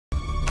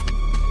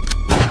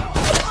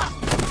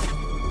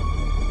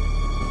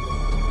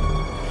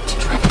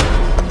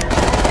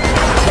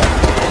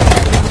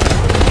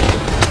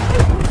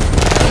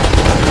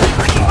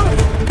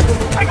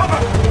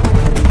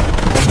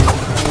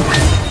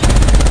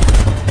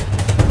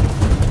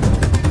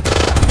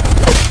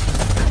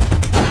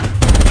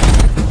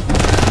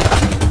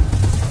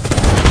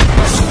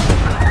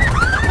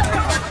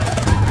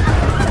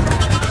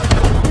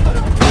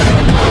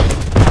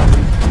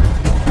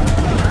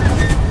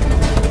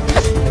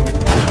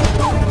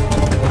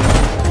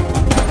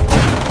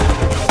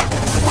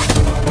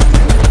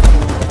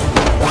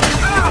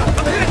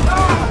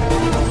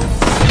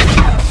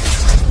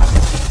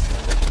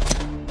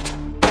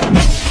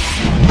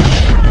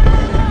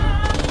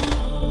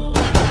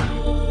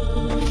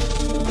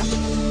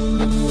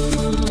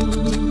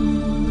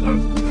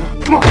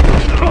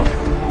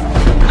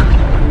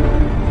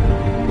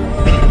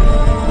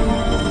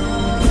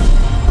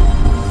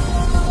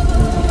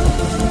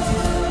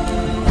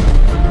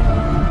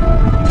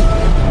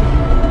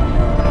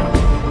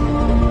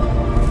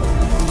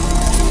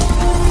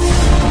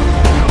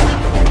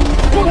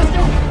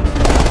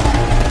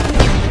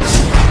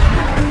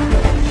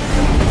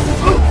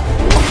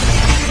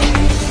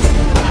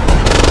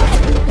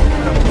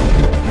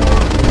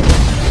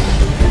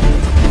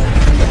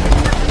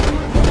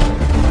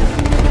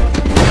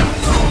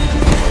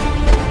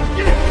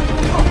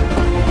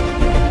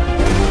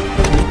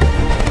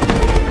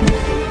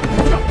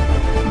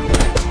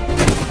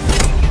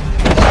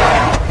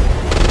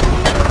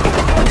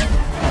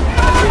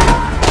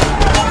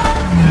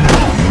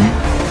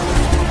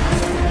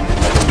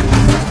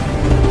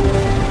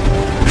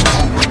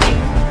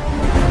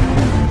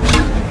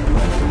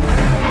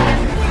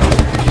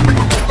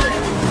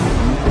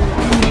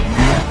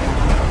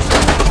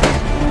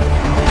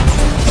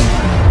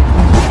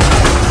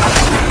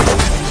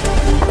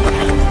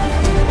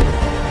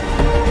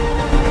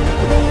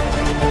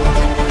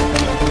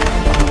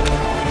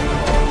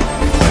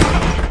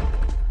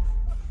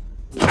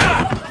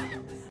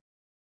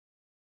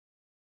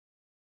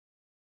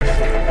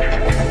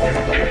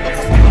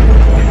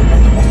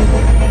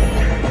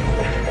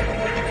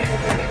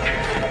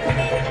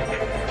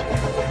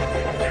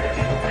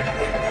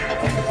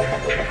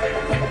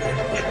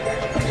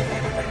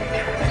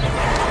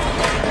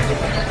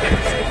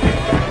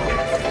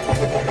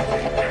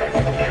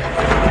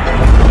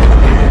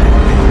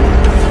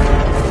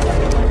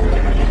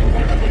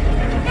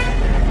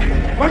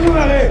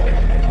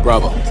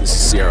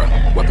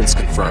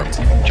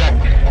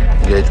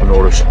engagement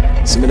orders.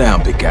 Simmer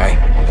down, big guy.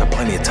 Got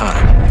plenty of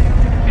time.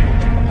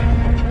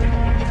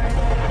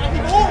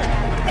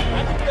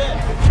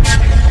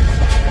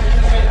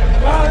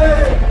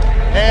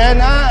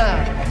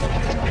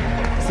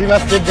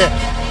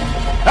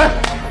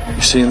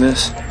 You seeing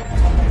this?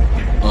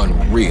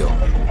 Unreal.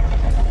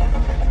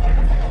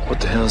 What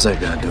the hell is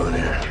that guy doing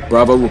here?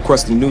 Bravo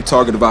requesting new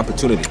target of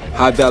opportunity.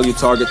 High-value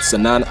target,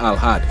 Sanan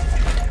Al-Had.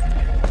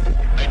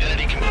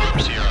 Identity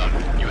confirmed,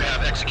 Sierra. You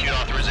have execute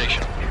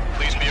authorization.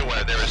 Please be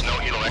aware there is no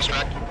elo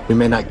extract. We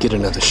may not get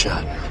another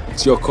shot.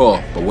 It's your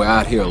call, but we're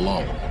out here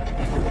alone.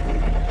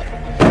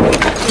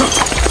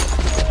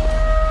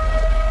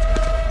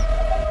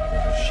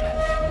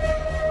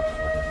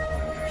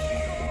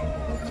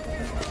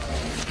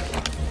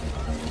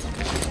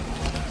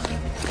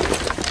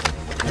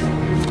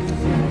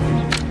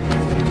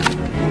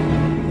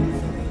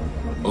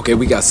 Okay,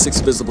 we got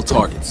 6 visible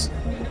targets.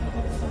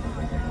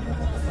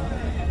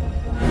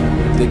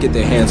 If they get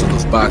their hands on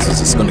those boxes,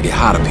 it's gonna get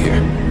hot up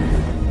here.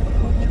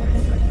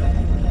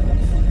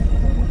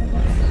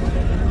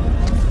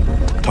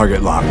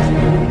 Target locked.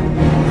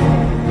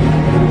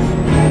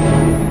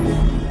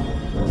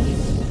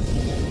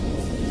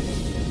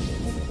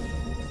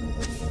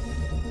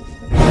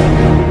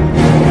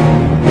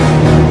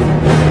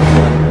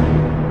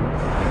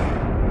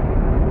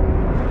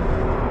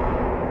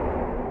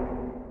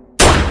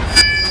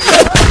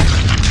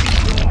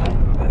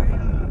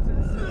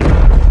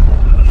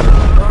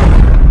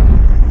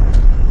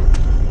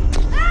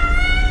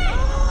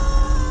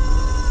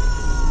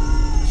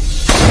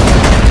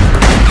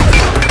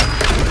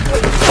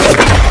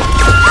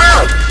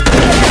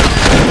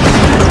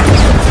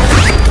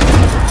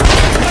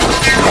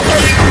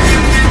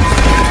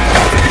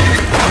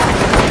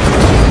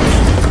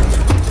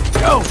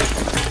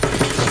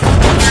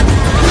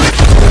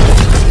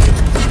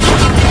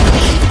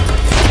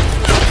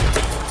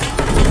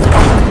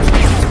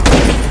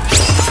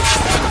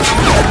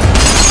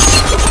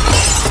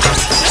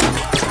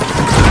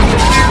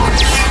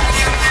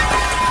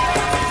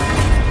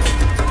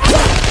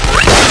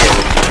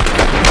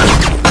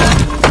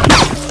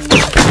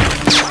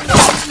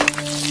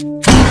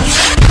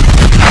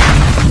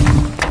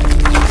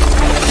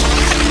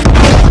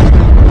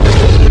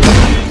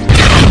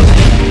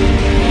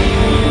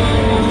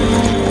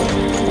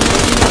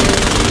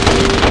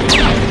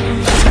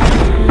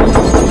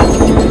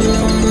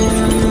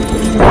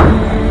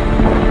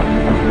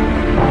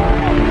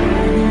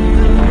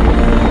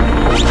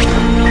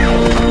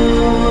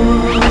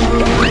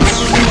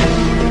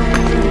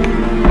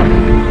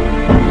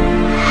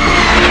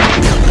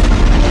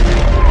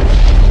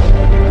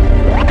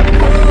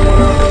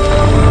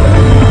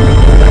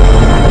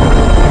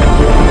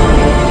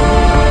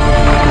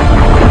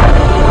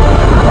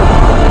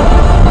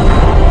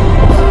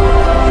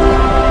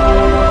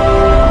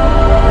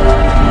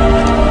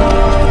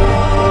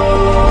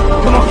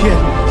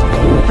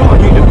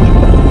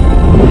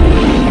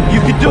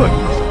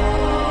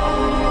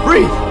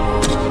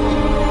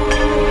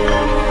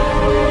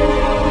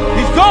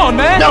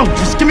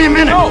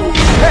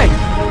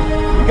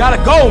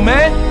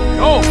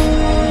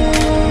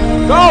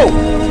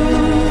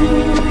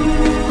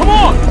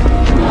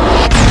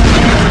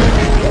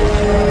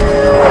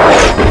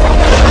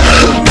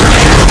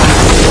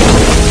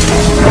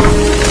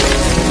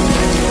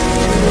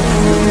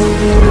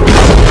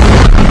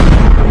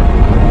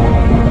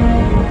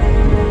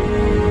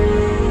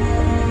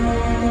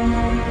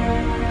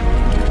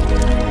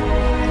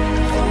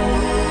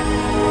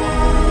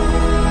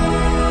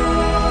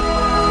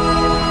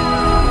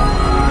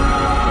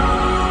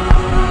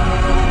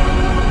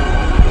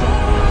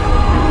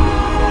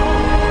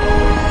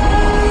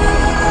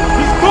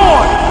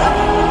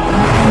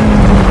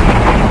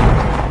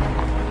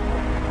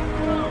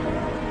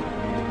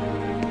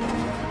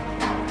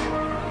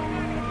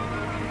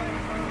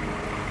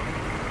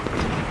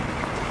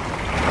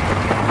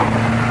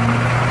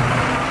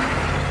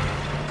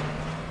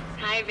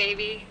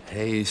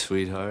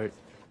 Sweetheart.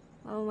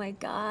 Oh my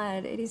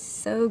God, it is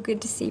so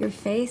good to see your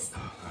face.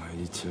 Oh,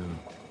 you too.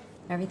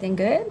 Everything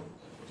good?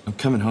 I'm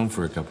coming home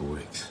for a couple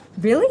weeks.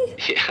 Really?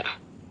 Yeah.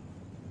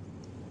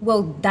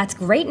 Well, that's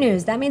great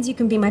news. That means you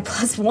can be my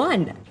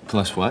 +1.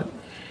 Plus what?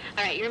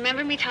 All right, you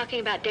remember me talking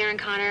about Darren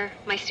Connor,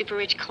 my super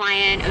rich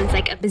client, owns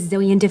like a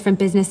bazillion different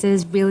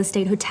businesses, real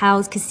estate,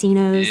 hotels,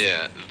 casinos.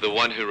 Yeah, the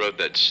one who wrote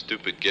that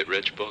stupid Get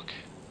Rich book?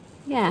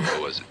 Yeah.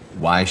 What was it?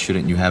 Why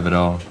shouldn't you have it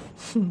all?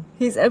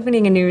 He's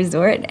opening a new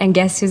resort, and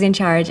guess who's in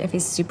charge of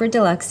his super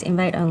deluxe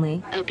invite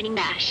only opening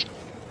bash?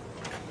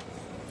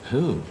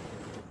 Who?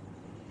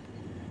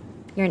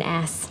 You're an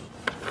ass.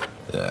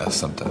 Yeah,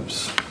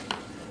 sometimes.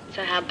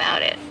 So how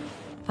about it?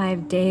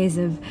 5 days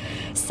of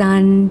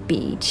sun,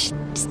 beach.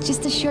 It's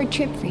just a short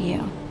trip for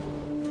you.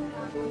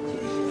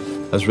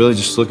 I was really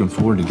just looking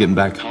forward to getting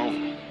back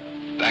home.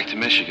 Back to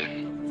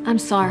Michigan. I'm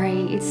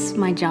sorry, it's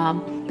my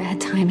job.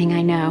 Bad timing,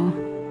 I know.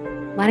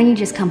 Why don't you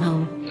just come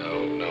home?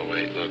 No,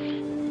 wait, look.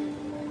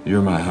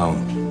 You're my home.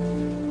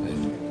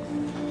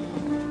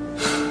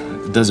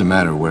 It doesn't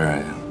matter where I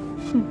am.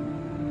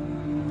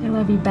 I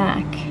love you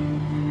back.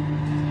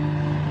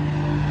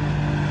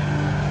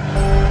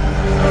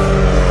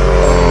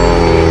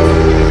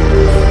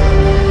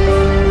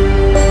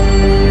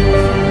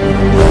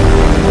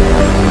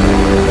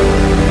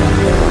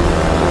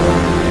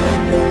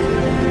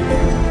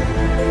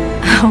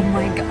 Oh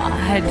my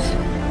God.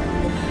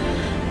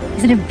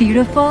 Isn't it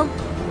beautiful?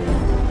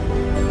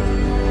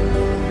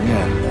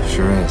 Yeah,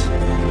 sure is.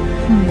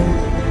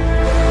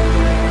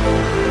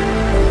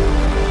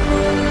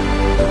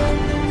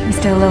 We're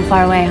still a little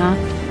far away, huh?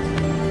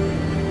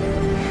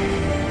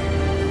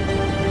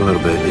 A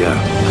little bit, yeah.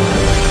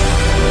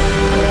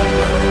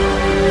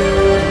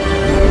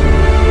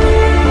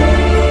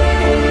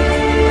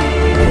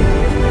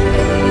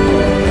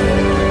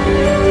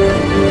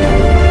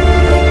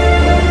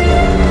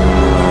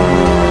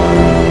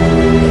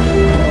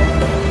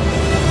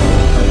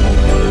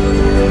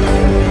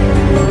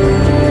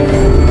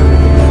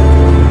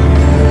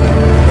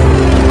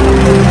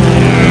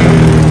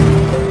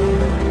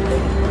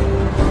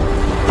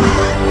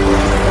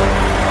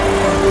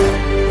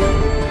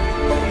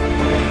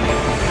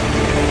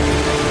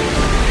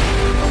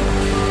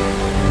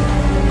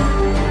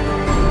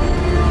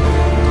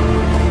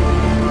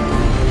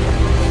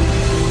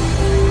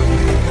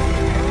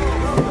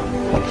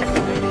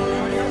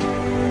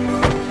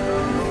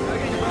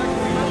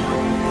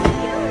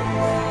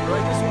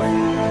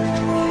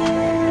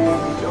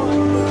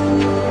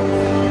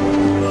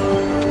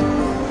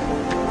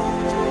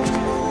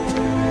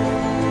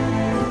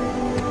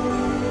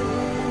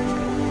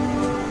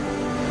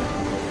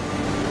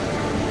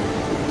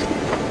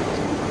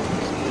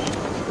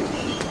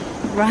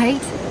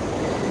 Right?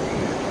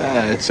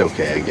 It's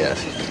okay, I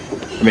guess.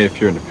 I mean, if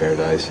you're into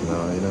paradise, you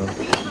know.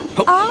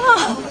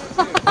 Oh!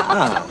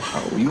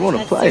 You want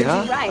to play,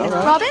 huh? Right.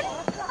 Robin?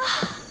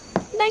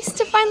 Nice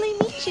to finally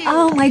meet you.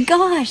 Oh my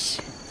gosh.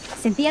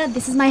 Cynthia,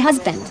 this is my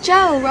husband.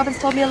 Joe, Robin's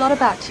told me a lot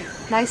about you.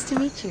 Nice to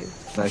meet you.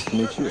 Nice to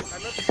meet you.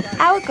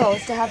 Our goal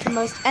is to have the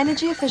most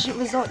energy-efficient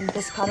resort in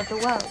this part of the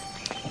world.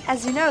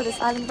 As you know, this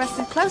island rests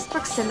in close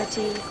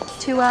proximity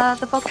to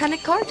the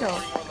volcanic corridor.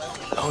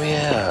 Oh,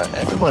 yeah.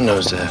 Everyone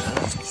knows that.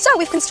 So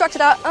we've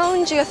constructed our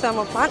own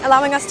geothermal plant,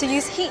 allowing us to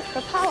use heat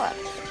for power.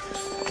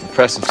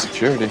 Impressive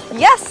security.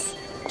 Yes!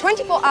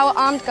 24-hour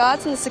armed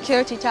guards in the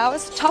security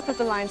towers,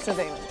 top-of-the-line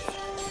surveillance.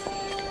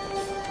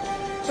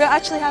 We're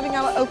actually having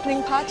our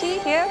opening party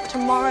here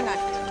tomorrow night.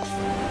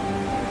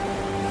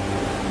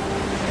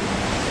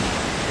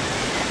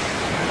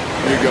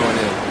 You're going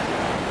in.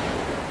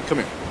 Come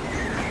here.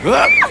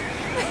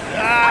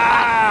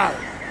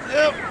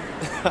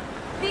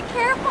 Be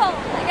careful.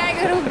 I gotta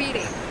go to a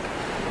meeting.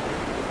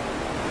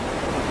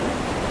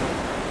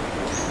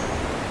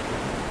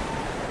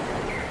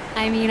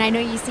 I mean, I know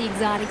you see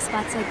exotic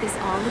spots like this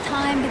all the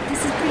time, but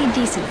this is pretty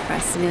decent for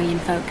us civilian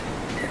folk.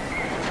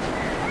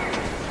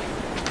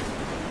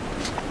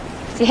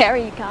 Sierra,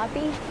 you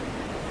copy?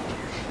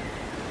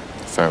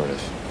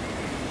 Affirmative.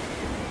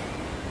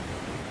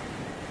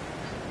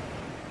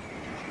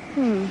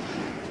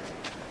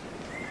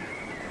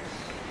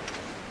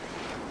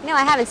 You know,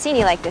 I haven't seen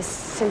you like this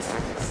since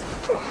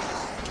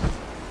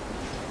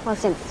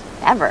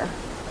ever.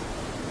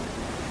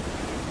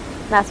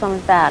 Last one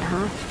was bad,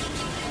 huh?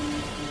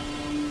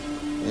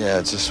 Yeah,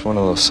 it just went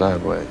a little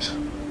sideways.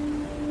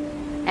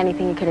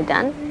 Anything you could have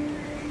done?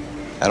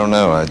 I don't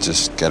know. I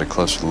just got a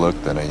closer look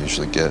than I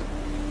usually get.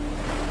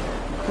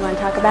 You want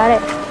to talk about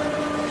it?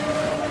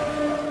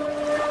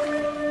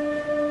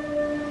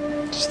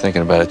 Just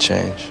thinking about a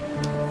change.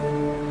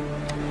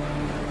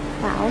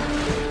 Well,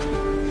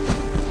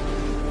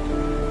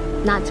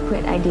 not to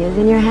put ideas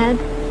in your head,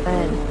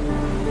 but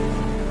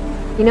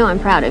you know I'm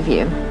proud of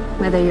you,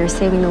 whether you're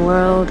saving the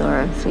world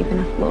or sweeping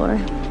a floor.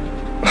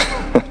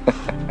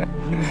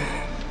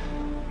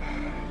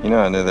 You know,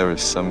 I knew there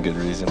was some good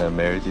reason I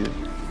married you.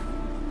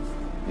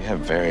 You have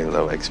very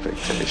low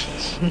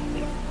expectations.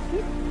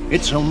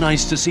 It's so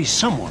nice to see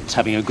someone's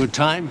having a good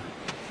time.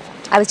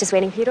 I was just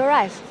waiting for you to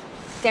arrive.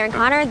 Darren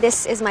Connor,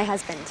 this is my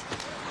husband.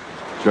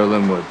 Joe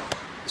Linwood.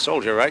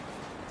 Soldier, right?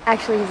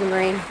 Actually, he's a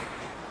Marine.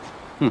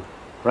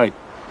 Right.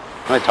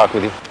 Can I talk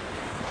with you?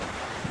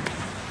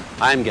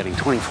 I'm getting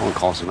 20 phone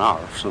calls an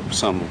hour from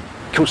some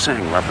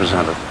Kusang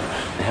representative.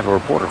 They have a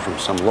reporter from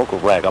some local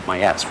rag up my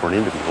ass for an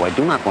interview who I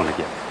do not want to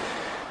give.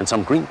 And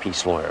some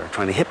Greenpeace lawyer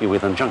trying to hit me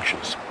with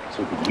injunctions.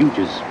 So could you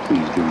just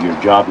please do your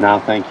job now,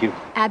 thank you?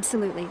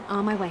 Absolutely.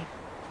 On my way.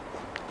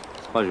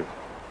 Pleasure.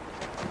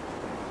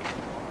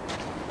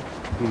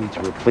 We need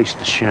to replace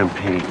the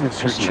champagne.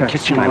 This is the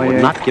kitchen I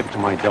would not give to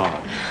my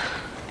dog.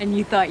 And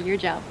you thought your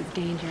job was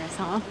dangerous,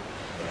 huh?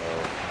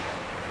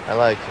 I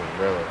like him,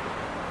 really.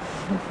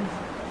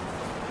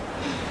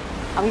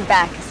 I'll be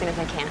back as soon as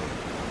I can.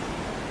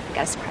 I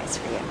got a surprise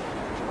for you.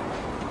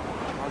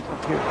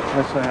 Here,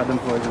 that's why I have them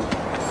poisoned.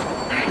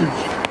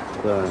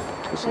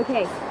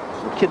 Okay.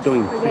 The kid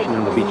doing fishing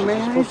on the beach. May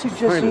I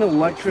suggest an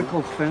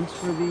electrical fence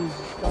for these?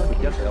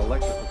 Yes, an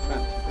electrical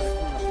fence.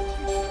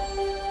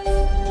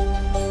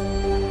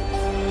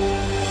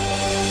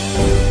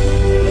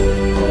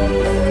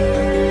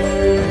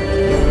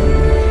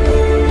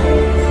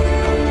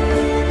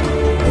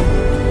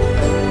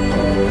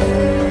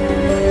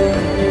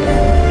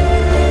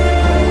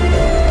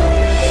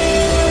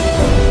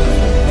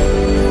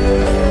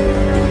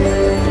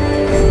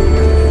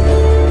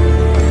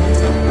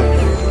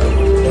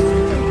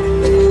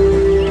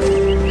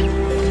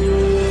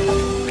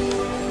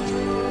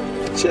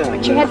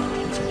 Watch your head.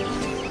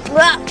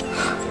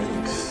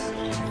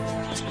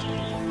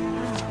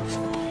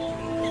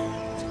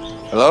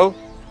 Hello?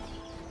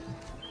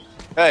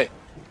 Hey.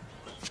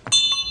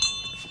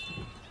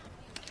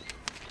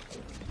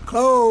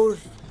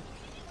 Closed.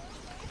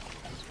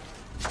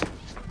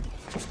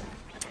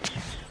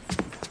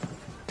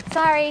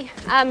 Sorry,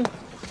 I'm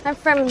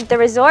from the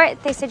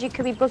resort. They said you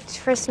could be booked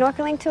for a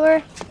snorkeling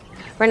tour.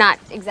 We're not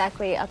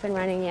exactly up and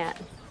running yet.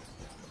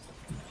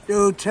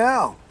 Do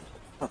tell.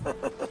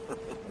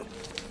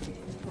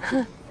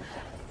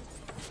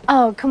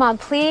 Oh, come on,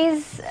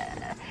 please.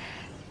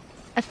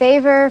 A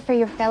favor for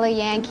your fellow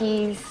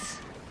Yankees.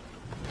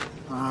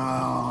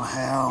 Oh,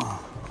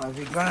 hell. Well, if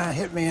you're gonna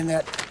hit me in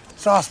that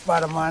soft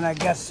spot of mine, I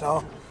guess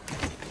so.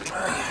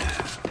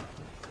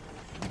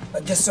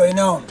 But just so you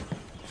know,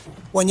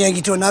 one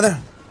Yankee to another,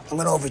 I'm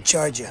gonna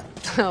overcharge you.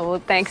 Oh,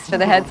 well, thanks for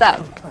the heads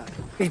up.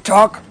 You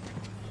talk?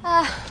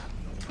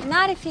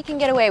 Not if you can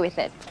get away with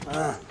it.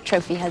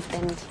 Trophy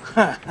husband.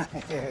 Yeah.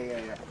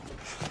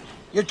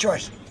 Your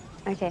choice.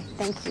 Okay,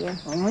 thank you.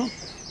 Mm-hmm.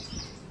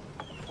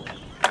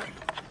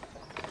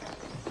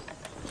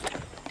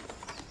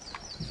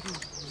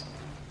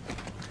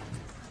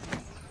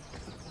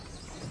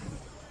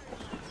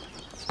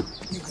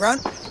 You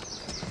grunt?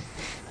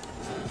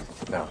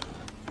 No.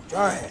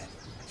 Jarhead.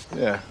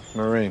 Yeah,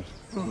 Marine.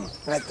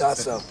 I thought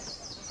so.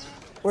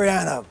 Where you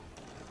on of?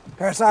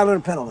 Paris Island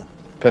or Pendleton?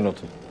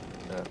 Pendleton.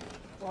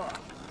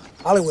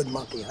 Hollywood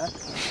monkey, huh?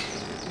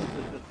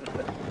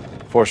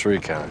 Force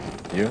Recon.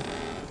 You?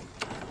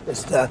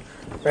 Just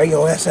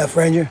regular SF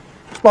Ranger.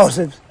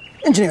 Explosives.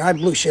 Engineer, I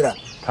blew shit up.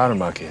 Powder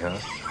monkey, huh?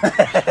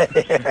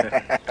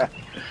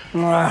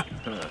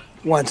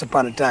 Once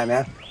upon a time,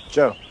 huh?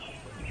 Joe.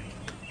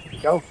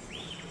 Joe?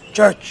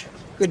 Church.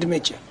 Good to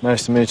meet you.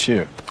 Nice to meet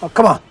you. Oh,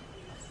 come on.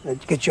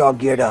 Let's get you all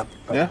geared up.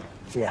 Yeah?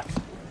 Yeah.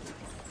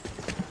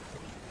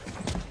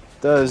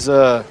 Does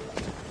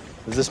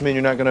this mean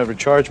you're not gonna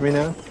overcharge me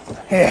now?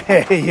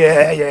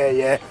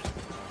 Yeah.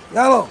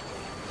 Yellow.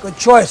 Good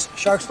choice.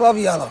 Sharks love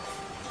yellow.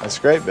 That's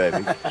great,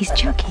 baby. He's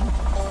joking.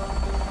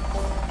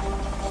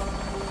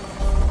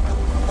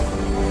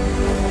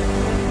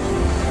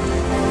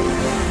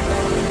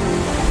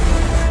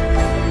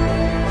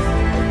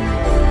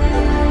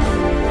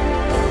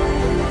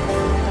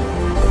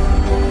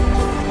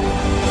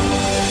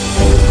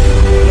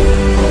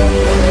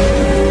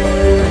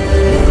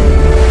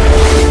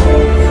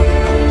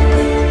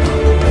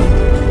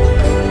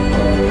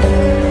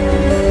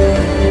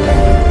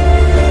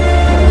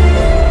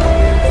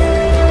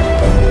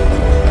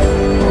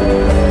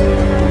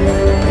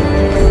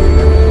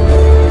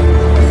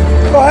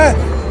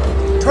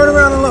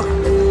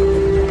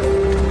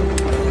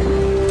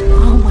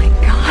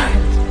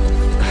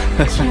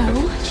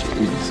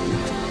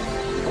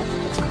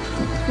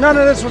 None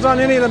of this was on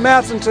any of the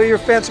maps until your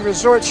fancy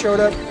resort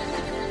showed up.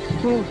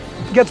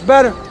 It gets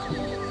better.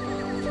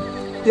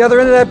 The other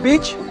end of that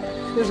beach,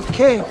 there's a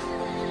cave.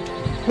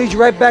 Leads you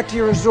right back to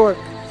your resort.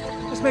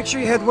 Just make sure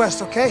you head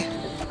west, okay?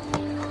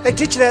 They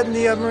teach you that in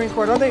the Marine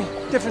Corps, don't they?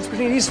 Difference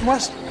between east and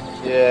west?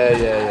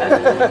 Yeah.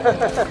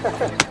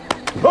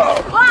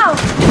 Wow!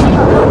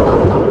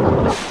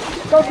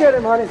 Go get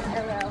him, honey.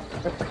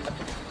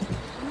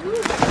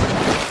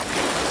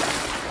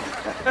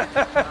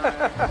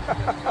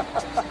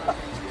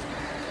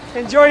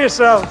 Enjoy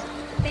yourself.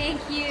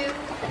 Thank you.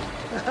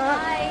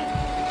 Bye.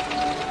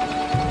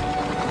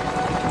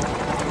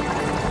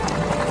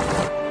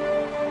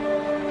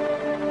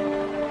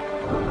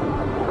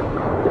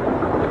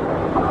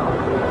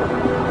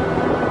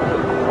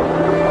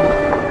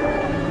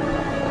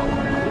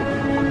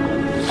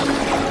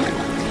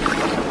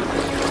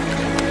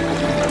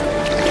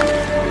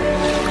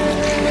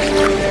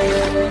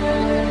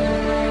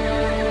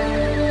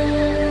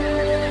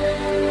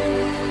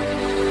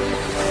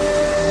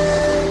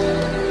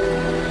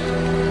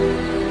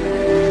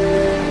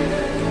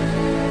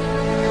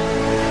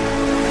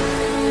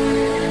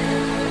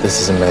 This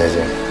is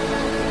amazing.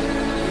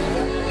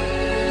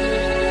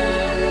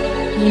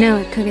 You know,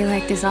 it could be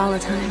like this all the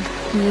time.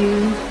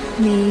 You,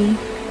 me,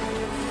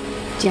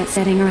 jet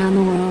setting around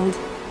the world.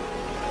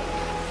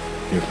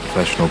 You're a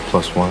professional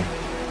 +1?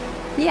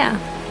 Yeah.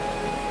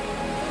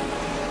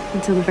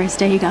 Until the first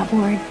day you got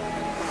bored.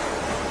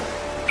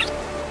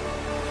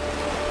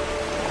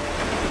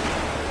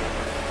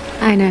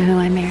 I know who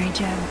I married,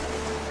 Joe.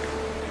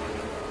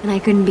 And I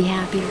couldn't be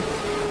happier.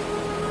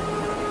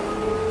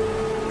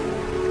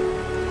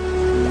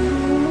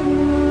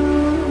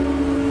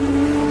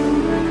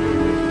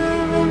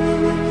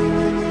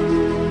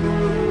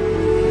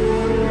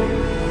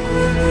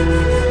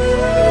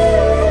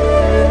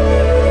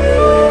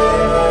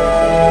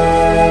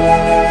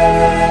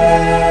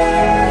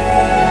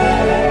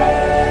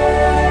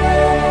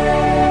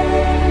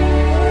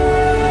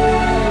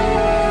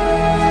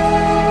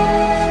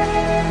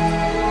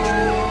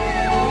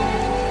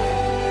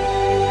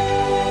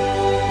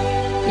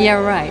 Yeah,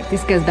 right.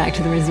 This goes back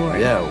to the resort.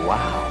 Yeah,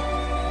 wow.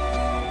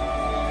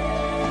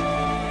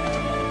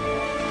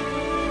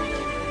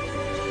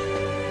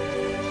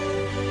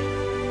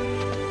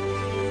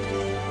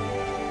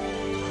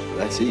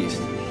 That's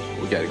east.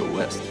 We gotta go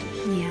west.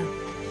 Yeah.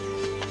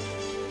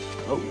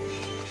 Oh.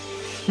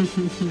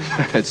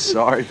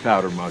 Sorry,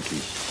 Powder Monkey.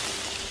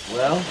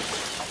 Well,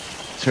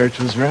 Church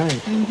was right.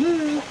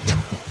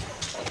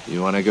 Mm-hmm.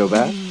 You want to go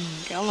back?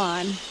 Go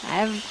on.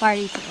 I have a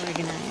party to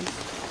organize.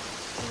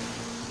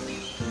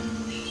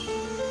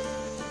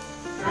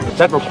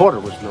 That reporter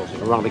was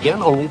nosing around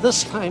again, only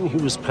this time he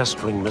was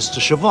pestering Mr.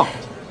 Chavant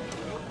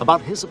about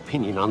his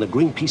opinion on the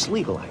Greenpeace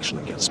legal action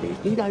against me.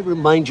 Need I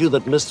remind you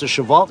that Mr.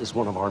 Chavant is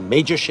one of our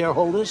major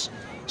shareholders?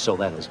 So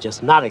that is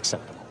just not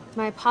acceptable.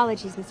 My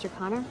apologies, Mr.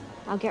 Connor.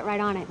 I'll get right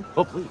on it.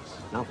 Oh, please,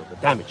 now that the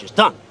damage is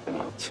done.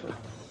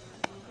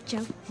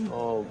 Joe?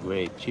 Oh,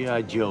 great.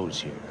 G.I. Joe's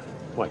here.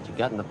 What, you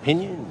got an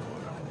opinion?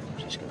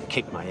 Or she's gonna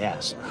kick my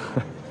ass?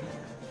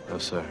 No,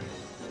 sir.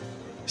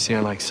 See,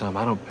 unlike some,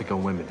 I don't pick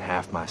on women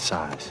half my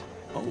size.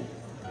 Oh.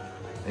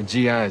 And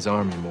GI is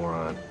Army,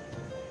 moron.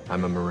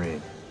 I'm a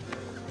Marine.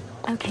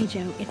 Okay,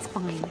 Joe, it's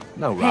fine.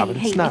 No, Robin,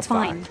 hey, it's not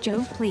fine.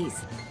 Joe, please.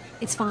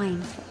 It's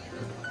fine.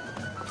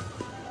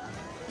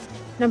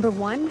 Number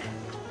one,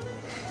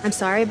 I'm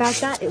sorry about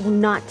that. It will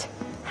not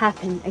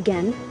happen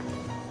again.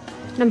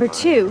 Number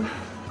two,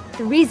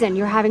 the reason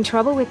you're having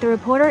trouble with the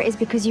reporter is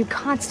because you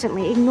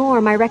constantly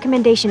ignore my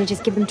recommendation to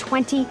just give them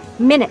 20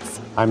 minutes.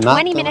 I'm not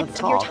 20 gonna minutes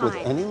of your talk with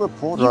time. any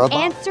reporter You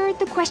about... answer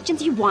the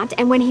questions you want,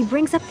 and when he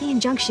brings up the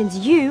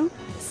injunctions, you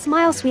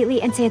smile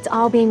sweetly and say it's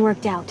all being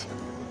worked out.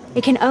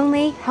 It can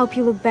only help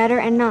you look better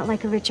and not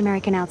like a rich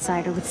American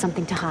outsider with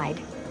something to hide.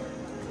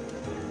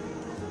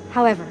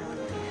 However,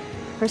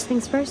 first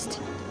things first,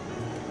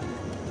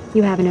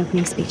 you have an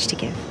opening speech to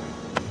give.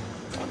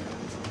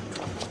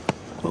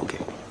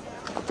 Okay.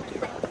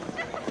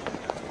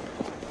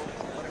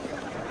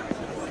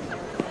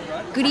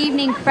 Good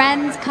evening,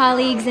 friends,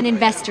 colleagues, and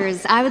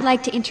investors. I would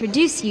like to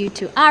introduce you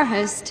to our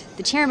host,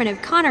 the chairman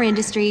of Connor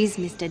Industries,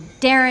 Mr.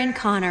 Darren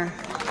Connor.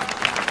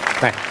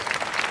 Thanks.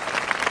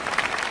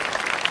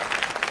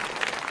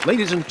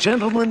 Ladies and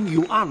gentlemen,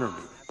 you honor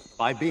me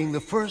by being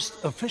the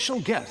first official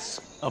guests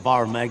of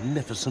our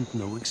magnificent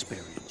new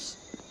experience.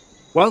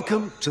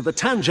 Welcome to the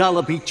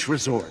Tanjala Beach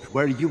Resort,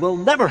 where you will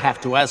never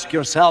have to ask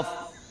yourself,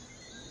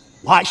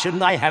 why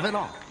shouldn't I have it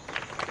all?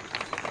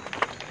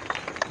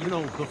 You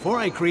know, before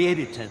I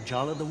created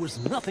Tanjala, there was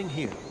nothing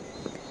here.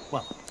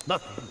 Well,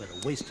 nothing but a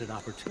wasted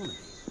opportunity.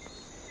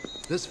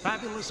 This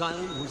fabulous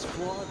island was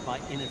flawed by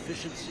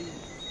inefficiency,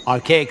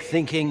 archaic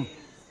thinking,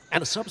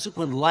 and a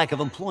subsequent lack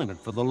of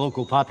employment for the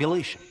local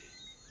population.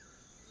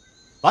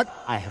 But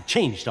I have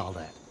changed all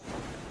that.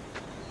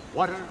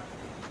 Water,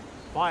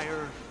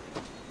 fire,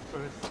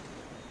 earth,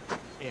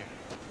 air.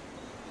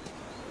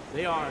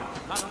 They are...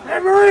 Hey,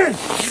 Marine!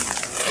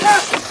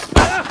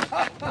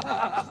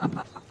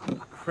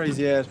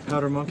 Crazy ass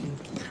powder monkey.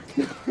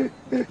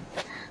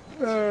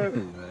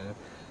 Man,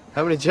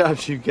 how many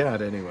jobs you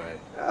got anyway?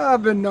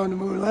 I've been known to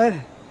move,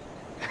 lad.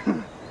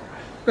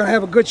 Gonna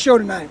have a good show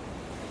tonight.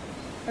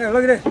 Hey,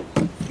 look at this.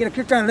 Get a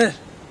kick on this.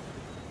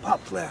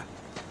 Pop flare.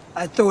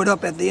 I throw it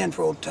up at the end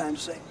for old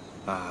time's sake.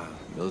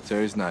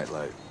 Military's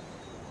nightlight.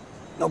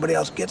 Nobody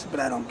else gets it, but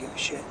I don't give a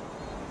shit.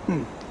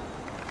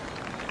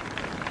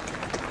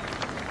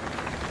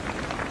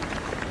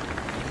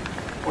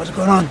 What's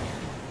going on?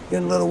 You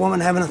and the little woman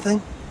having a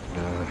thing?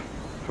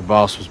 Her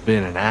boss was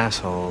being an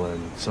asshole,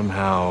 and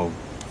somehow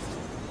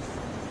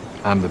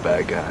I'm the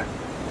bad guy.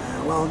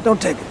 Well, don't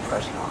take it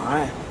personal, all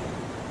right?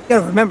 You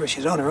gotta remember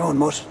she's on her own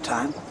most of the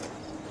time.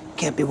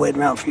 Can't be waiting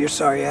around for your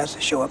sorry ass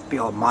to show up and be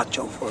all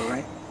macho for her,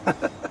 right?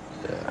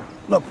 Yeah.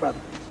 Look, brother.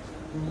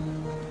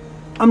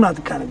 I'm not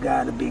the kind of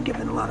guy to be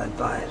giving a lot of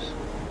advice.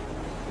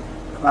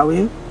 If I were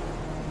you,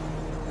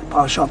 I'd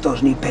polish off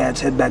those knee pads,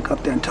 head back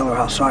up there and tell her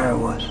how sorry I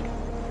was.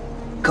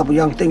 A couple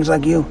young things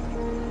like you,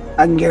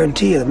 I can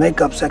guarantee you the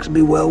makeup sex will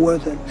be well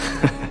worth it.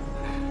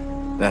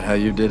 That how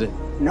you did it?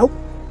 Nope.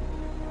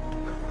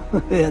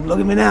 Yeah, look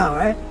at me now,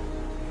 right?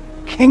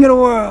 King of the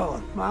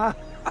world, ma.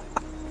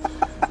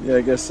 Yeah,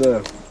 I guess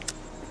so.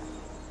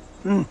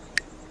 Go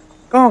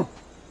on.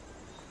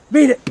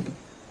 Beat it.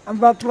 I'm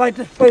about to light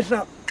this place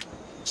up.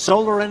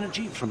 Solar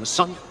energy from the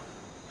sun,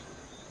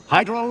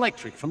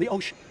 hydroelectric from the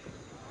ocean,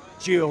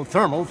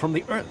 geothermal from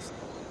the earth,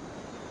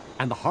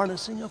 and the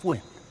harnessing of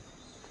wind.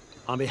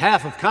 On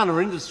behalf of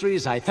Connor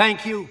Industries, I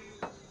thank you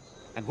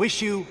and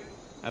wish you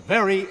a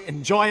very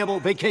enjoyable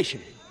vacation.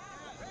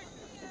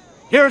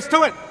 Here's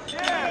to it!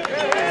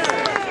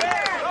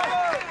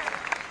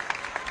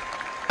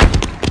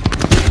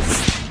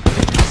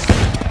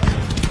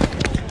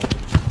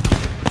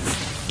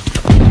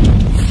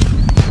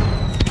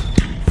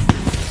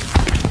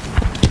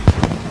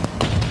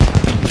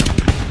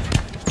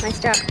 Nice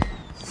job.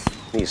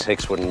 These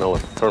hicks wouldn't know a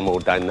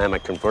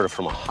thermodynamic converter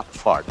from a hot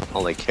fart.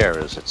 All they care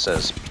is it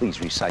says, please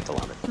recycle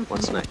on it.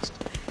 What's next?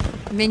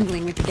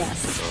 Mingling with the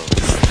guests.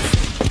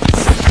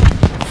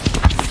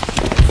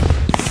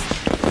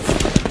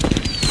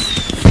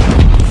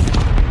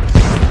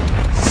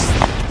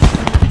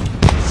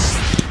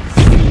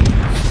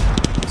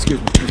 Excuse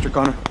me, Mr.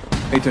 Connor.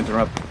 Hate to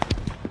interrupt.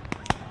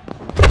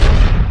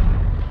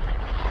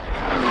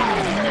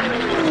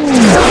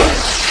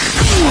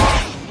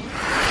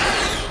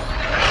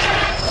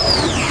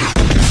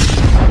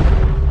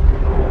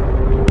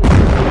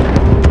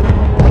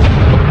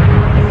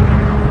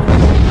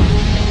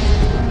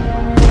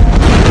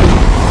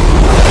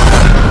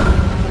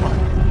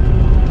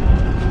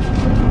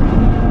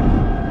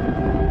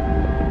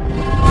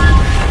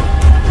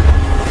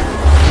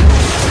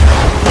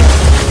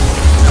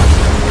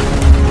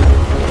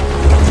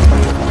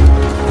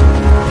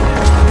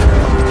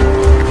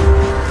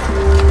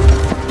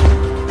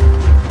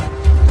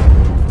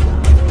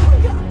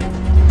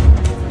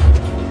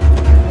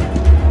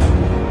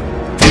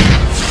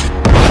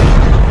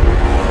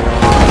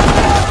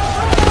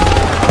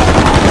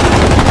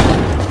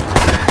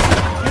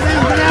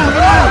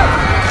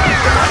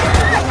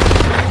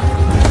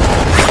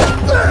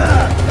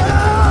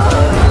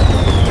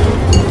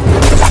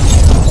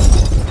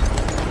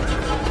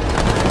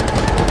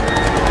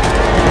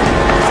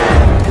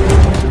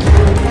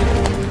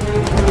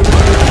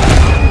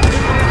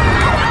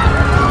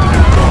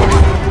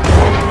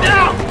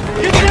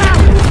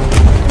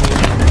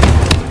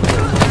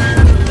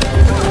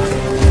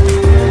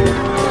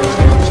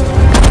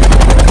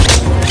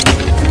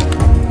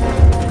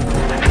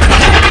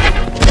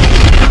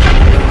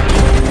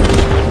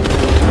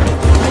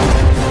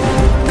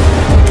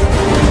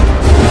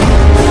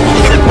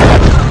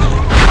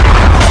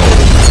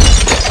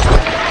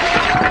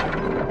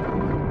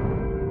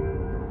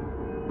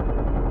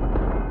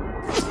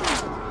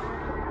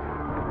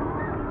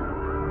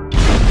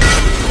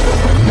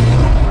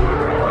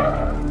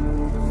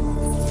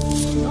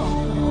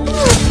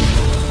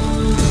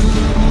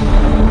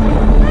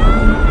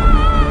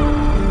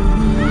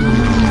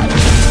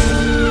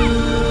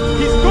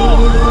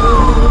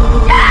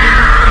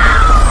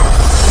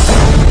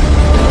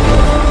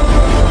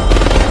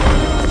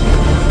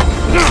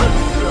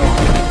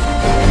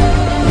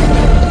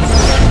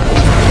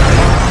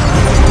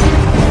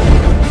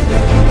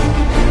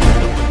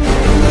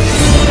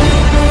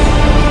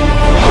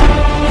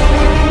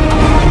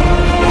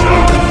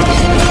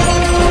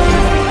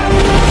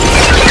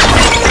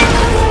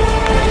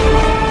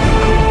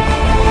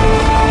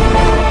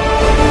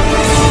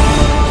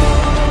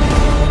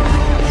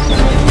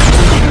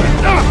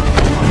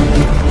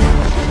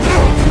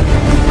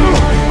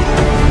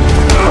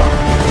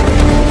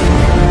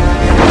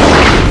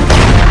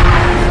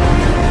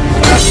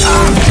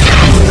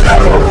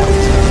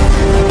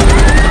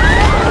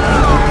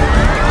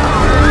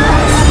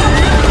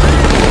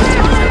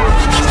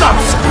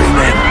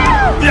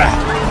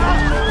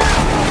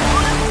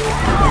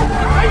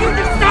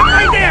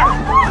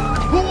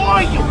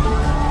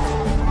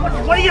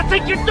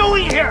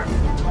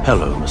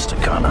 Hello, Mr.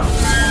 Connor.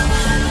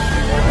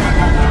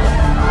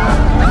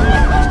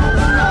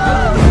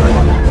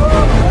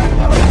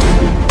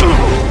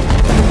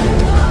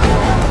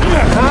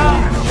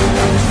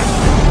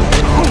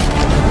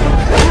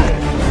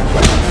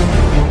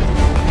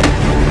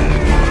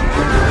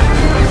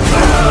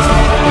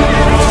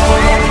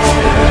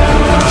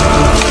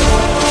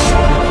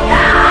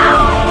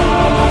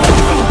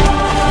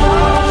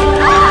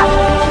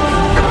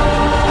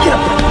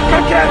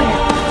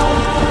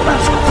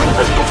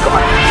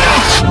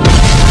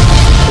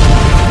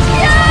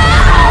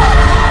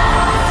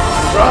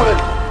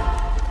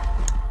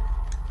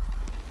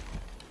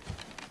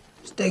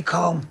 Stay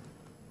calm.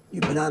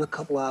 You've been on a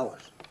couple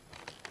hours.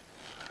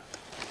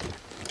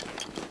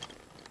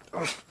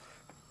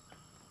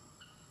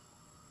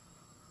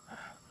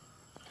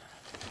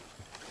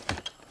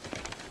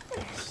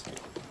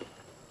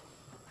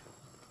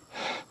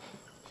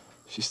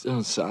 She's still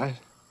inside?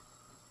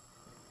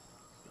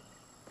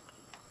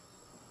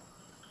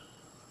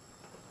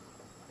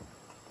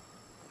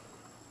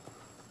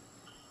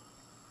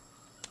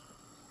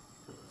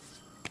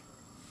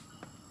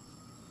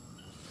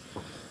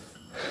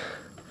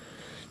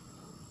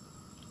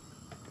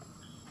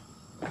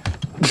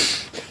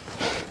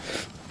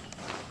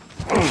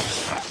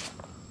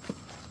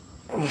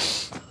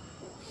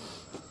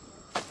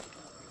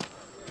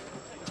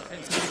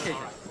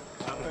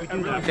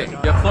 Okay, you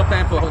have floor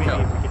plan for the hotel.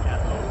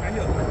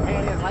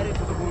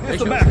 Make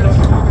sure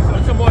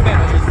put some more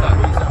men on this side.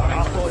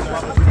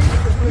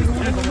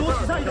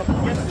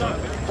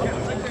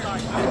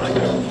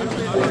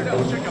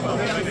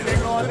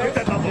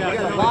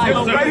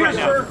 Right here,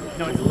 sir.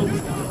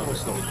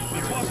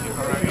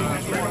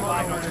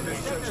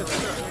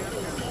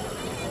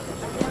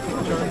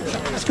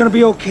 It's gonna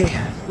be okay.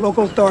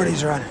 Local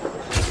authorities are on it.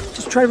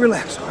 Just try to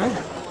relax, all right?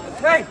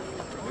 Hey!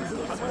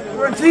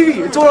 We're on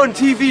TV! It's all on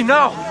TV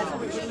now!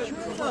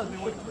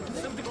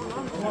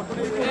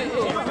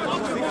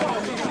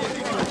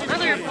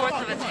 Early reports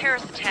of a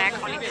terrorist attack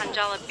on the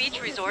Panjala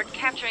Beach Resort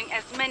capturing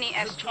as many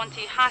as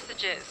 20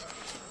 hostages.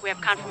 We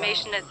have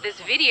confirmation that this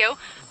video,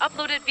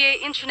 uploaded via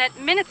internet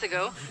minutes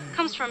ago,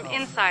 comes from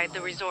inside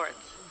the resort.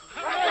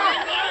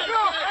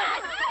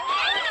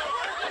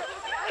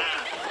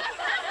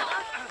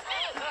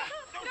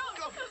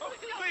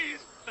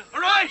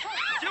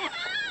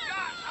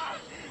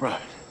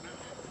 Right.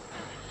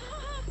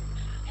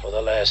 For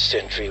the last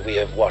century, we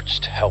have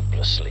watched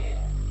helplessly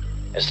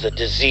as the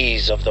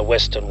disease of the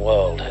Western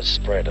world has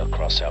spread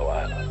across our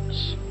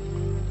islands.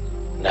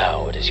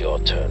 Now it is your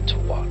turn to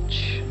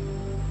watch.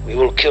 We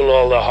will kill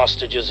all the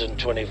hostages in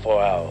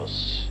 24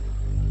 hours.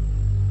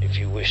 If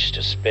you wish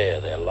to spare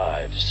their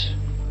lives,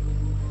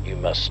 you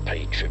must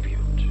pay tribute.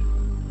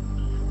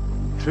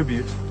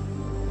 Tribute?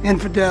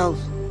 Infidels.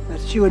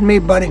 That's you and me,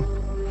 buddy.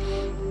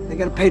 They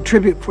gotta pay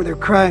tribute for their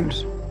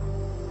crimes.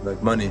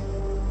 Like money.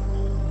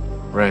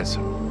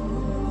 Ransom.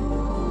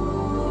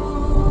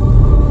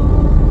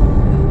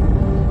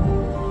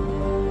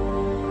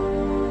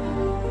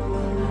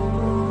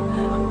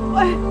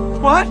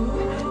 What?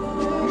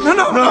 No,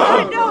 no!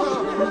 No!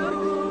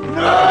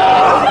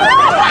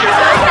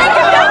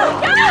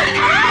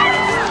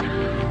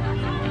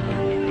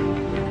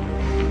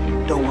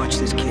 Don't watch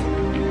this kid.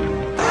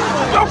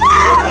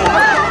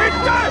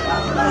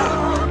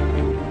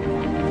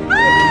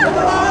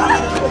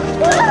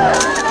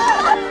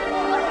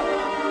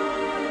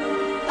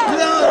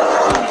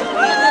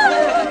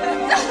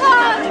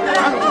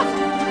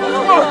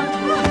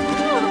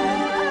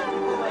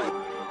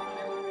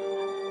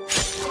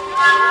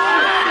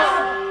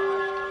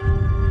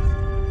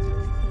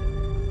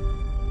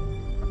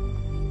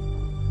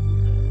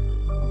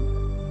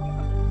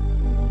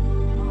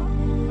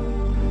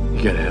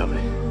 You gotta help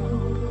me.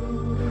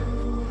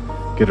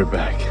 Get her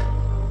back.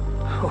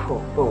 Whoa,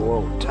 whoa,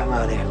 whoa, time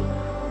out here.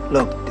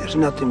 Look, there's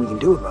nothing we can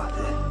do about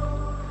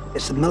that.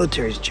 It's the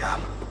military's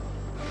job.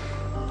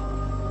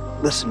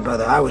 Listen,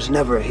 brother, I was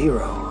never a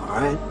hero, all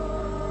right?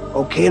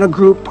 Okay in a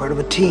group, part of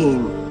a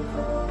team,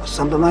 but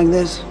something like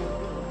this?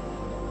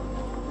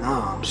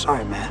 No, I'm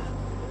sorry, man.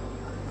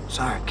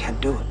 Sorry, I can't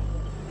do it.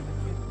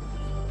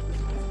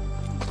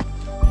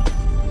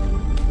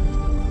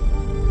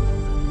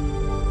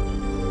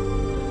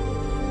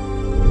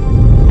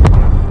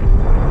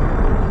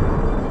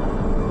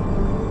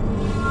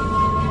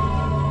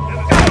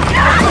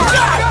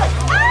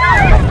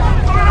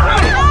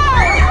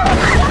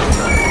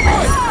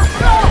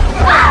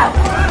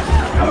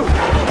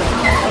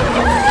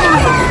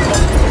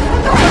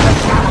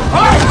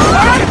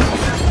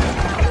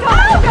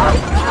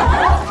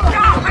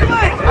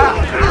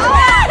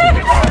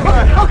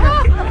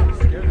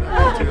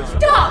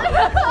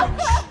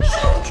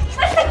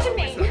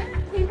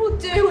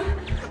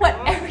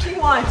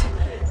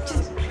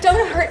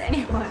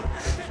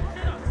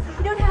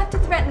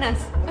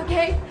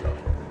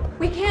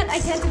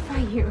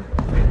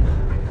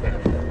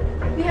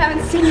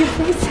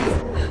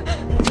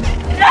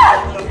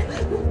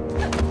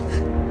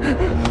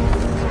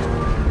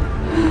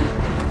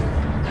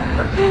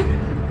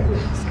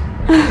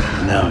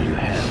 Now you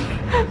have.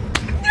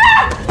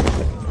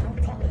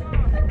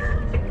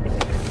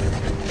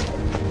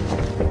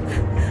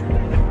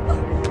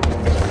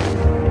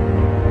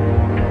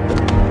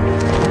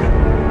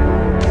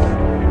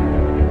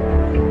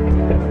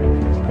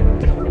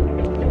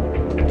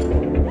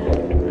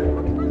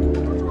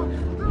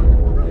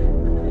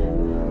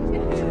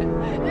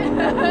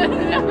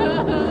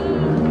 I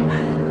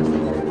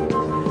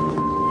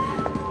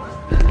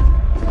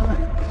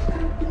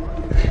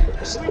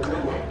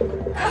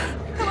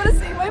want to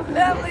see my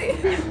family.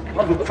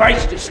 Love of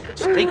Christ, just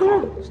stay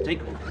calm. Stay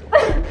calm.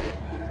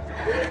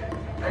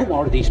 Who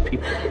are these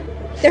people?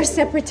 They're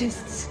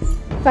separatists,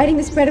 fighting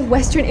the spread of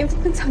Western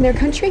influence on their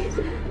country.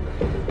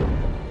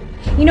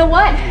 You know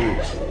what?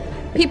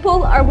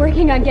 People are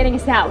working on getting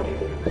us out.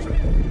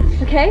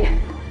 Okay?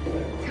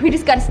 So we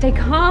just gotta stay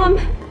calm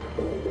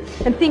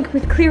and think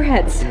with clear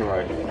heads. You're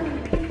right.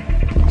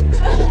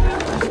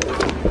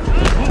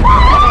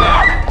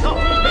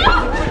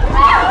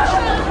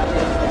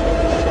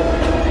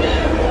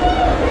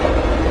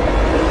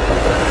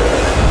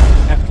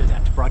 After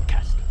that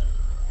broadcast,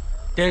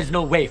 there's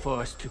no way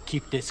for us to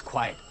keep this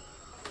quiet.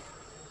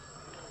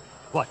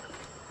 What?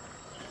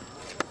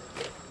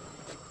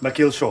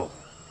 Makil Shaw,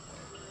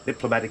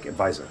 diplomatic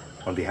advisor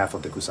on behalf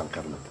of the Kusang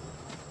government.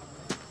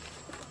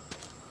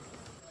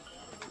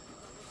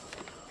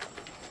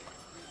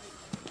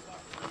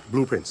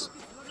 Blueprints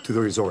to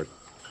the resort.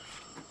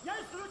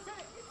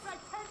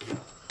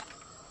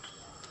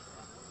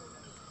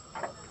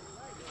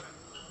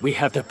 We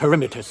have the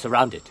perimeter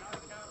surrounded.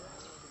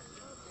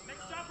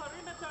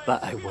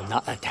 But I will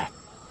not attack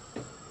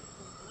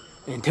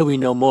until we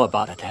know more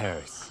about the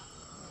terrorists.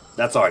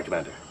 That's all right,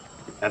 Commander.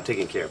 I'm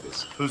taking care of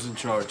this. Who's in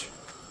charge?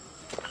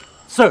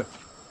 Sir,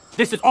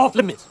 this is off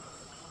limits.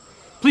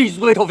 Please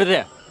wait over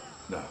there.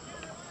 No.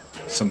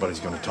 Somebody's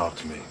gonna talk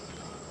to me.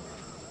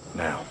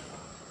 Now.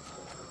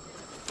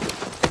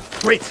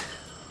 Great.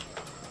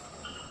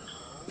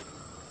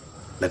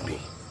 Let me.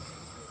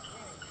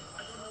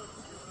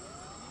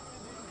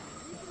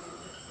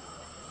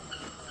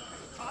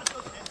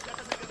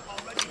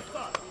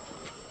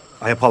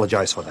 I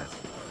apologize for that.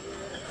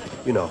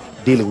 You know,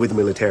 dealing with the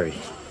military.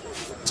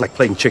 It's like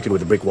playing chicken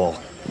with a brick wall.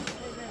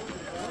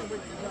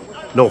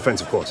 No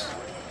offense, of course.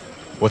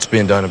 What's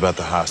being done about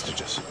the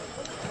hostages?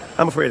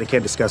 I'm afraid I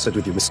can't discuss it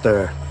with you,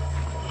 Mr.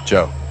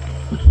 Joe.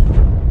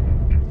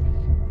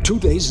 2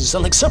 days is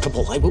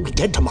unacceptable. I will be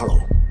dead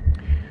tomorrow.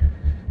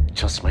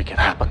 Just make it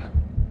happen.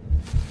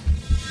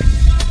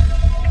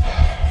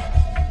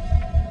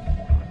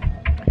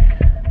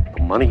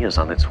 The money is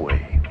on its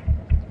way.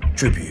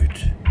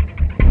 Tribute.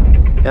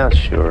 Yeah,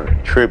 sure.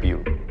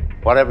 Tribute.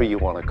 Whatever you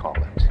want to call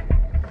it.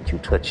 But you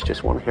touch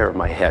just one hair of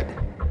my head,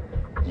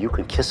 you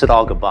can kiss it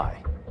all goodbye.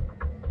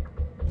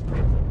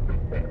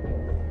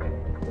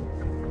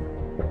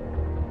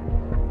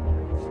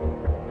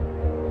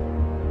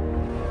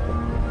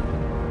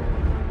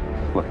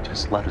 Look,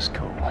 just let us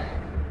go.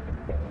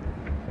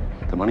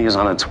 The money is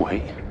on its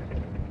way.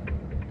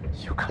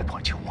 You got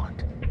what you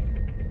want.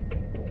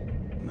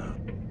 No.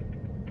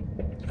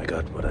 I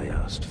got what I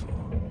asked for.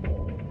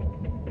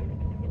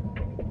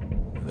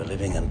 We were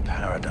living in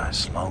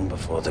paradise long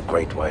before the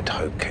Great White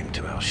Hope came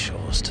to our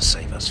shores to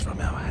save us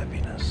from our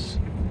happiness.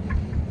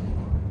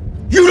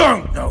 You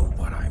don't know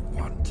what I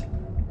want.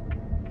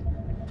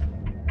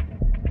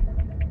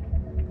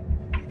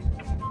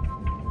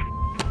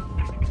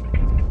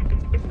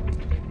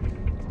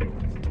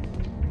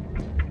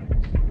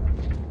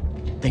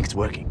 Think it's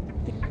working.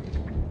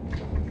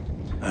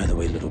 Either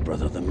way, little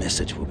brother, the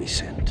message will be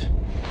sent.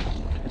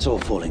 It's all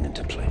falling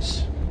into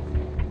place.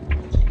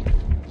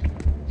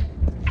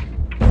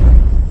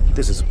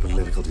 This is a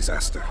political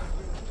disaster.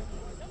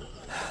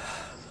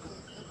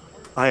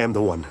 I am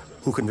the one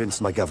who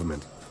convinced my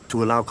government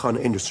to allow Con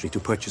Industry to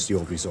purchase the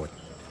old resort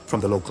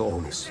from the local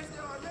owners.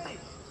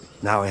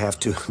 Now I have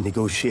to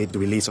negotiate the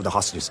release of the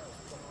hostages.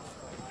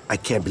 I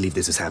can't believe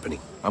this is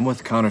happening. I'm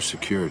with Connor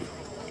Security.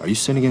 Are you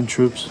sending in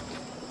troops?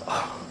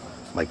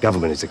 My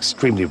government is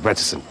extremely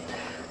reticent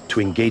to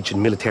engage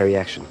in military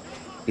action.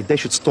 If they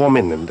should storm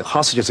in and the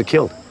hostages are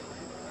killed,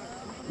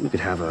 we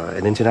could have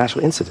an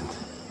international incident.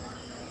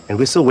 And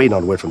we're still waiting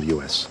on word from the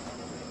US.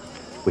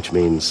 Which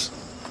means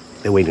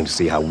they're waiting to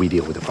see how we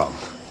deal with the problem.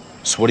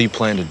 So what do you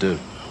plan to do?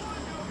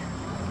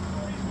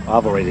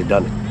 I've already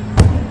done it.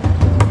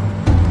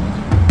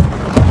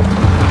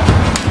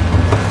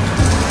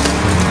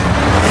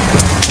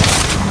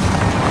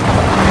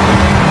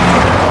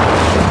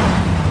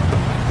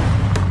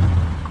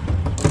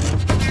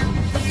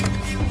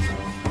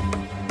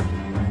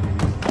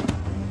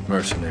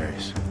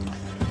 Mercenaries.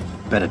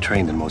 Better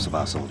trained than most of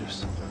our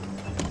soldiers.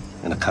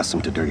 And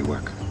accustomed to dirty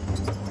work.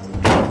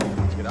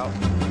 Let's get out.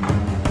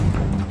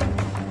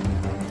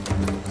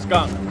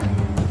 Skunk.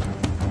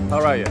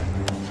 How are you?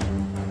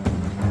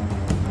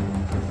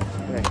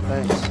 Hey,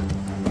 thanks.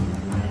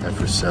 That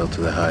for sale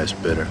to the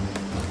highest bidder.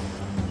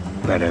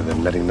 Better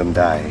than letting them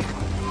die.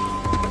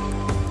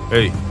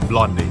 Hey,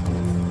 Blondie.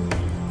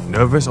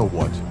 Nervous or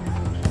what?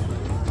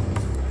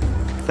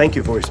 Thank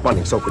you for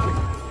responding so quickly.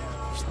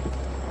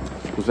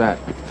 Who's that?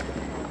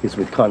 He's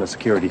with Connor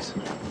Securities.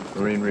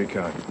 Marine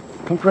Recon.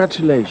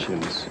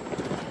 Congratulations.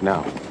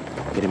 Now,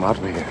 get him out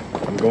of here.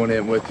 I'm going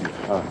in with you.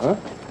 Uh-huh.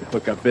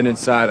 Look, I've been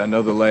inside. I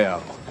know the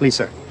layout. Please,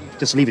 sir.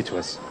 Just leave it to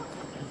us.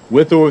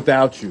 With or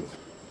without you.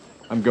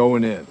 I'm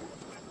going in.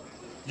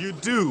 You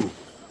do.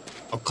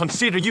 I'll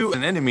consider you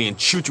an enemy and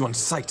shoot you on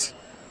sight.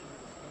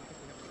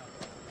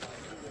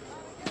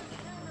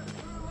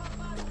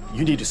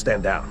 You need to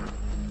stand down.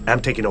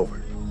 I'm taking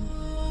over.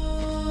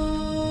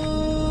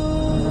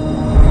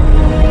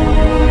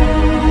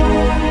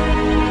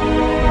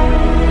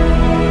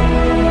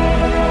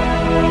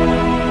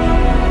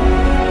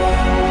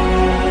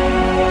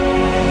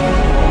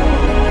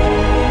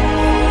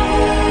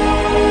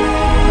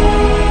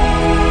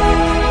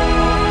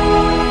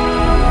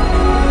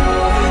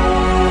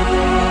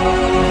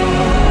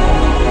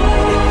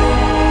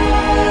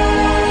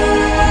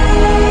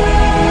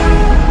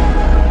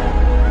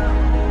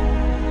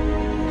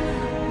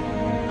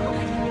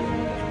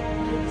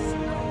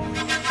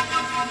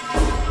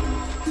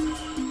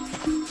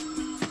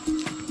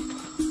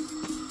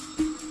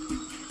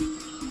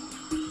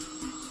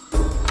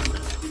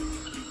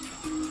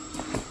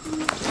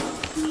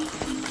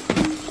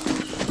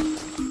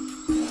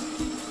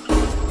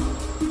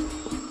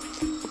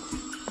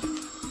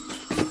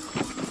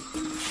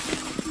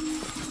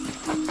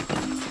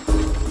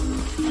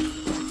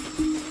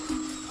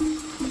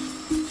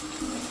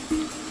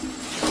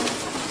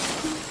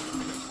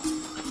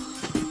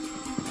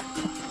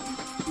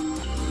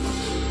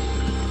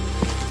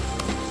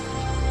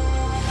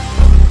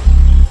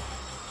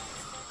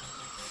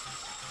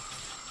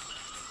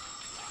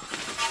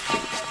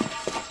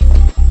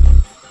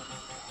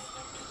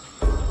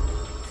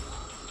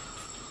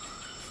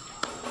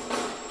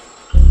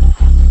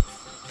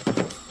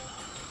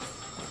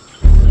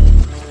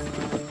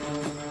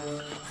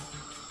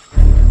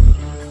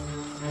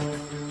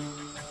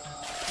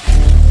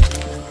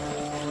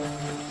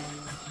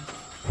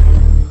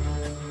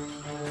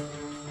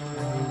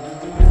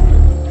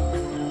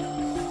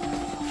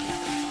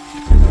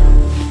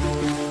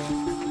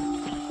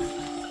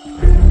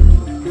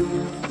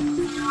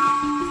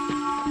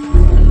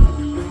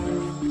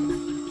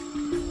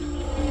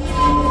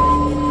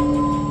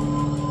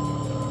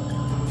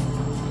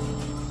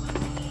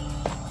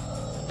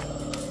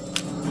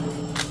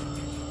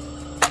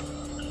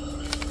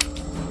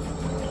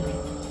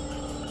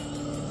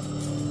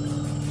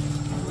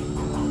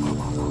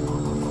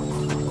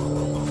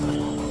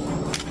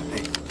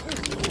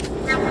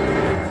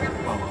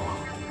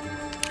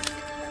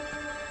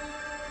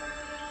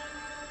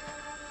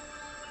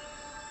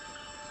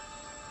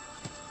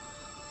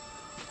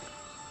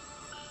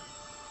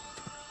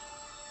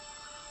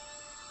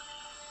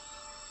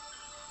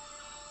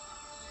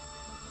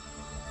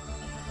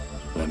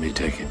 Let me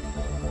take it.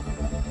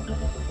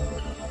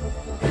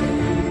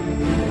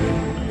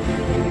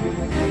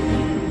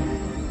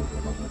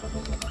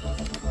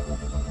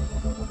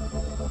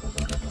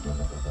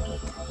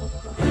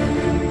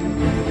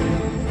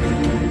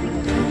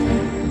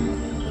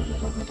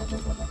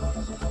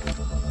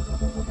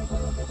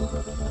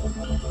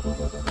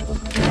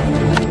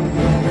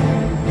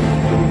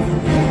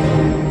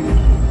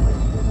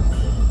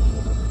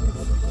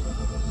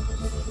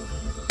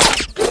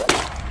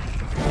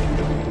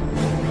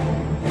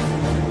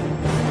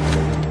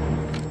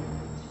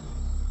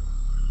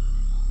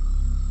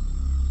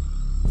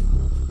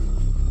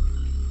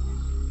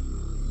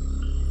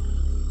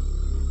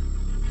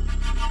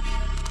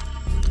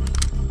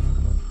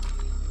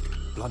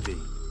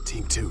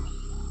 Team 2.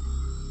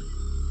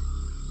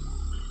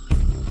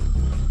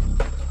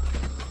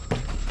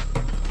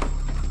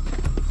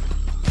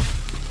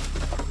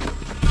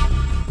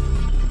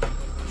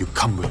 You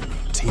come with me,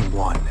 Team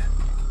 1.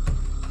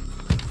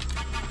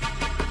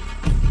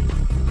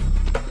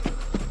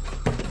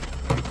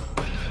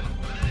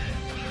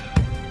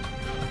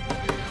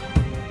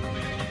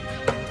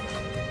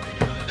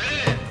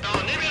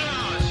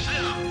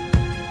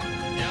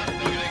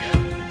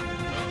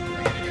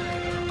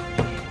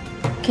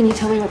 Can you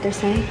tell me what they're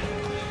saying?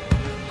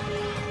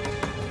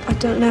 I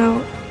don't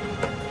know.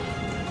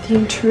 The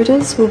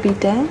intruders will be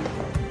dead?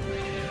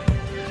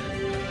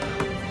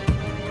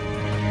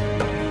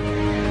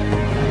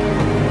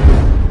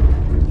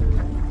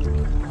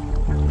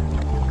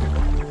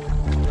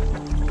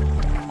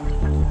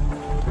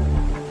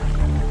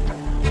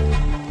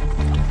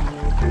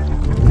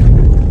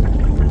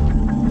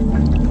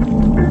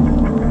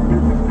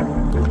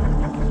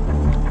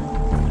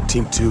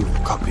 Team 2,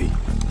 copy.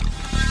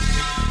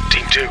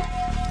 Team 2.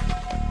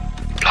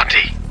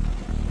 Bloody.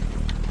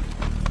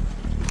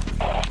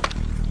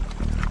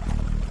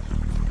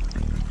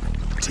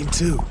 Team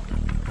 2.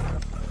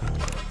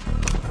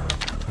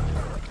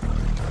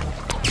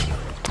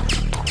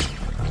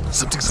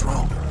 Something's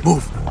wrong.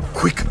 Move,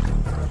 quick.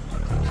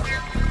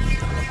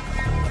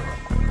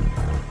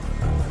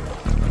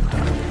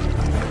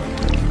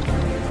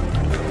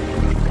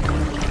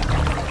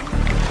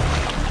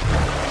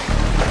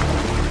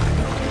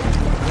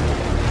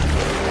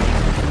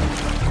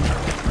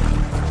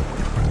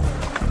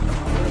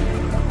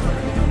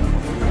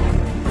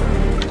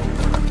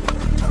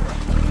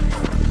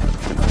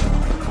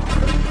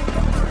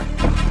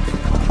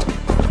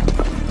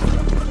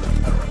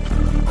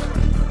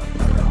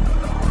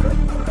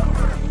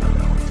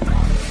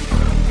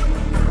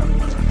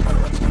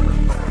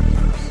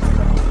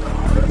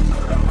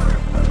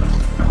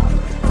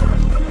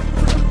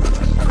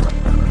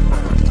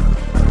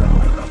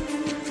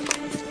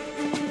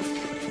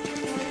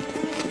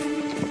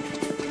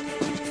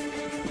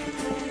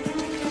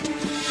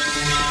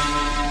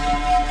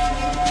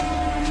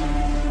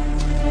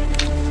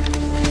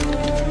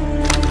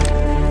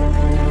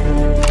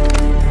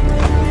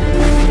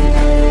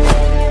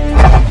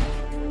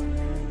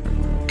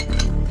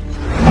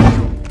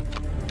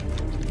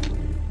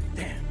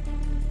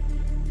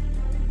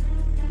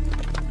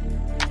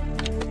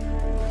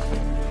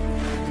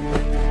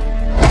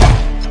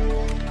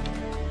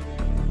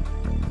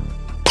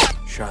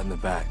 Shot in the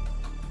back.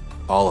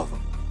 All of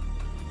them.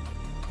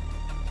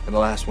 And the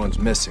last one's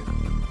missing.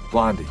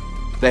 Blondie.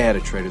 If they had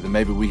a traitor, then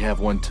maybe we have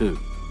one too.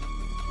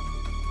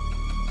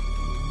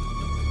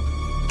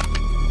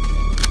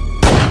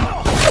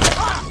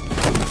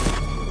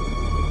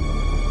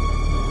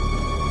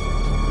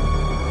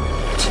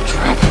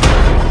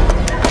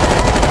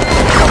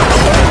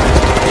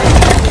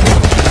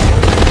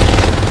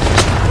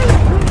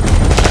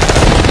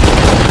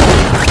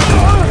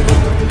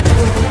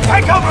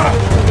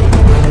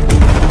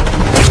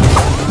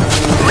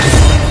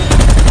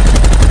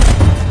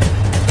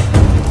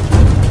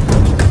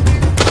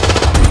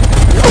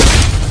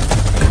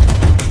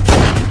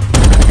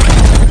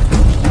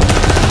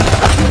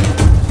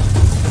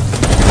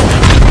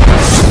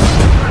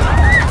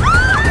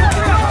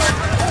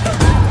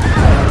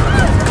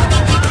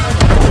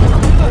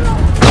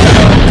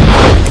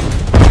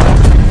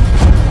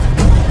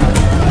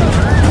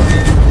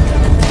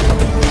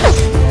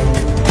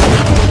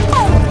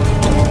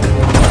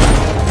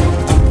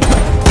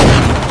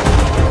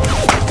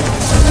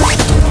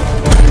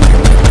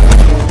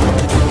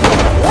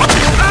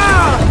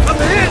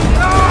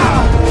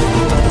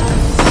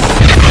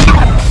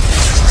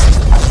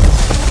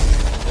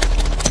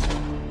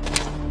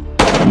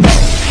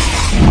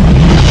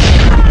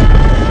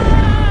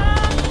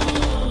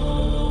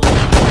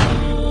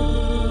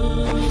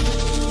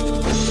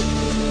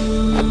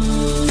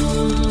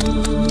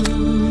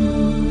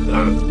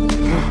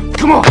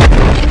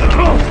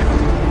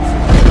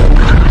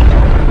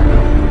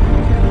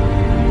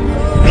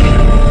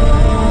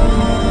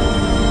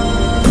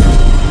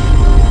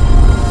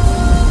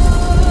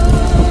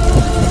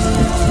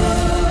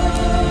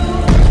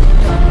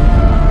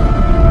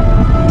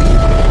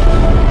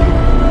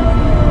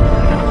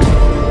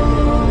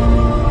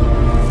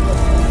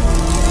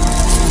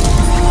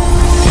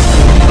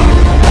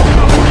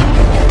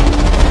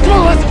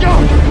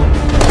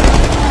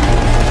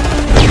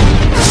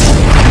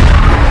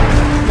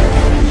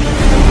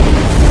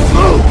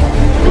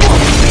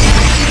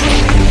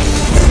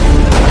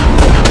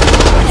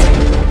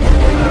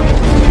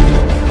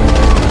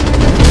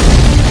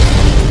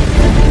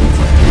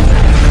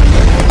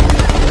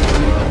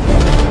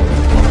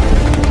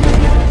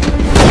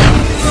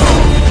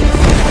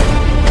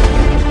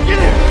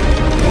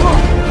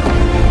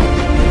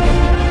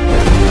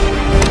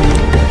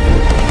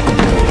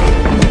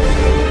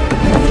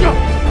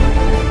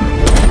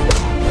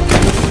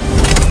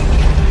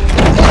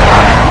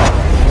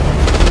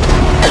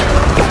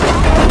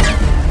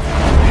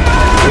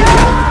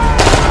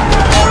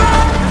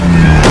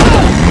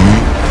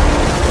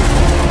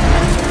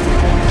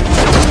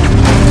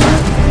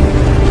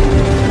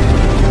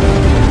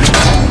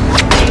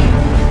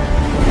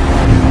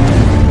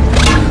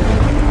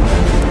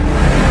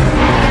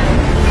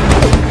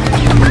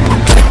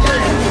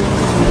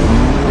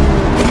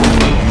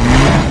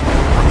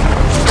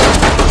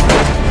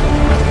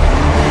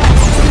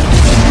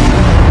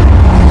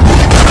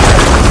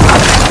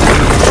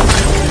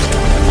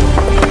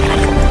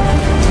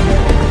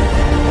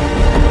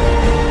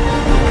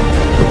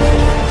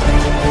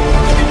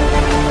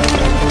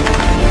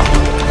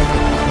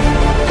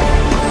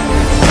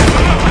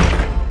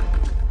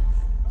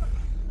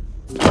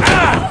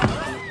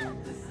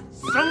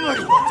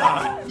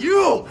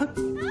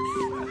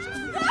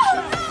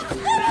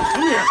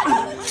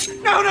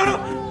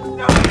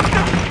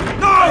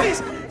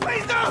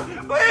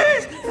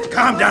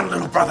 Calm down,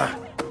 little brother.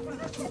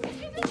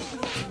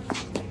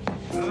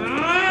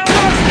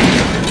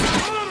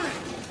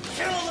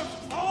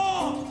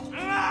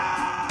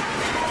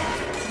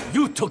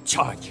 You took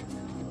charge.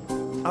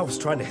 I was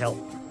trying to help.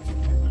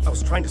 I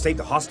was trying to save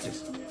the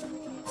hostages.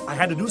 I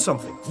had to do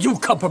something. You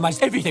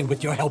compromised everything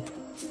with your help.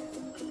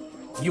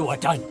 You are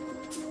done.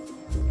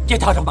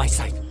 Get out of my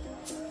sight.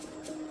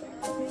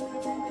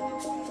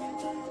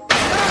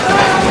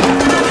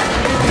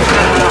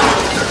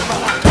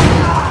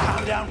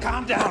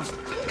 Calm down.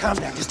 Calm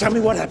down. Just tell me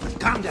what happened.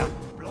 Calm down.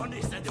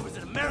 Blondie said there was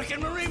an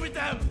American Marine with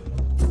them.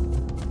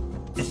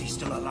 Is he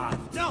still alive?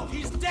 No,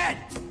 he's dead.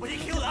 But he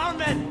killed our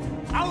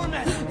men. Our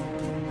men.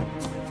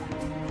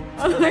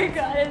 Oh my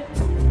god.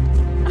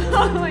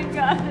 Oh my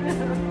god.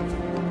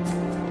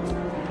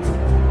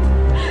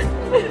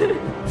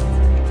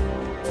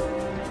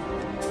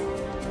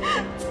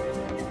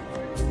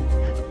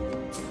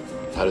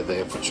 How did they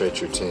infiltrate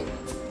your team?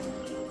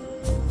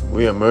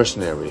 We are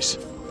mercenaries.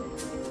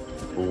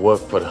 We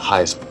work for the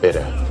highest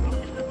bidder.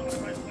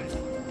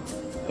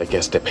 I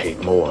guess they paid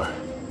more.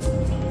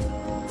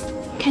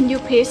 Can you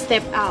please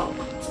step out?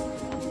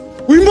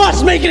 We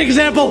must make an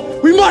example!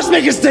 We must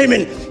make a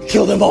statement!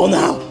 Kill them all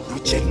now!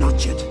 Not yet,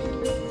 not yet.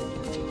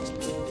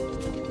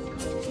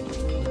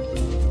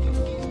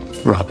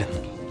 Robin,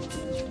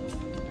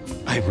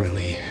 I'm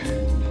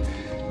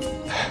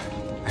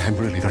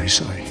really very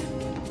sorry.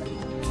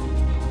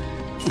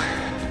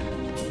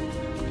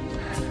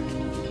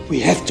 We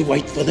have to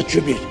wait for the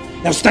tribute.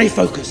 Now stay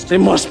focused. They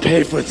must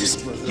pay for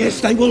this. Yes,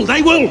 they will.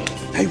 They will.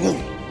 They will.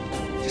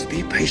 Just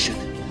be patient.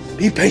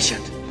 Be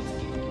patient.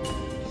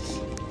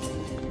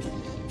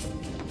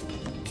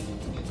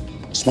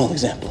 Small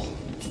example,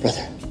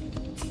 brother.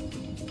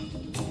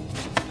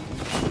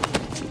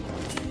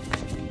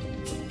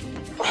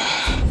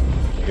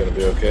 You gonna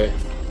be okay?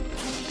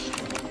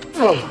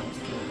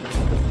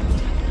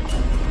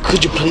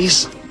 Could you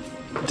please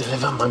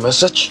deliver my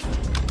message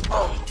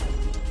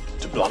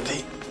to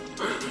Blondie?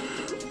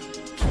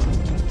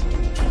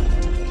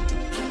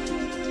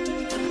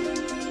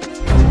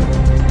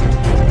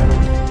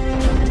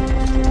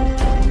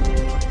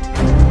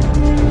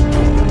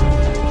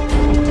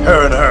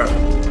 Her and her.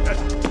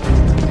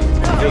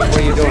 Hey, what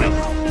are you doing?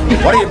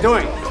 What are you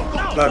doing?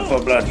 Blood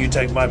for blood. You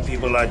take my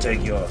people, I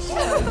take yours.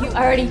 You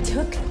already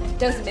took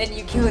those men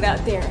you killed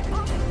out there.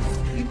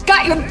 You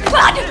got your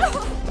blood!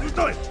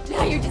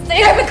 Now you're just a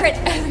hypocrite.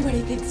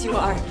 Everybody thinks you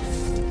are.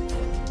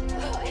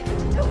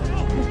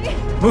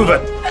 Move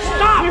it!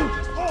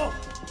 Stop!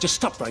 Just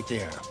stop right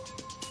there.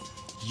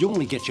 You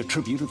only get your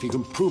tribute if you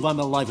can prove I'm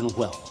alive and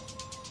well.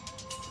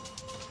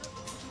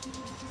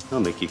 I'll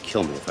make you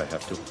kill me if I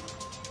have to.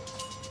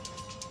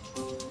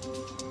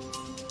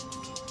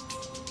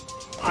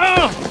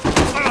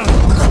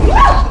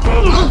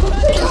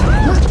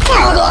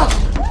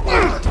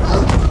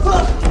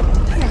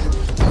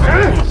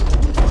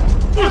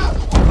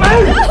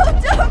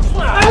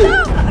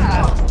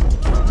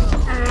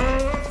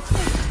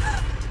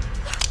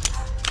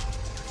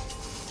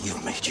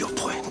 You've made your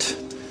point.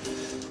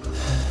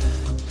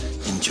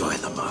 Enjoy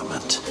the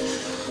moment.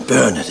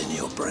 Burn it in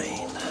your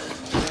brain.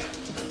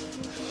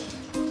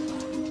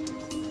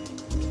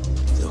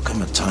 There'll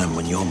come a time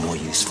when you're more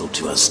useful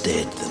to us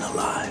dead than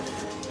alive.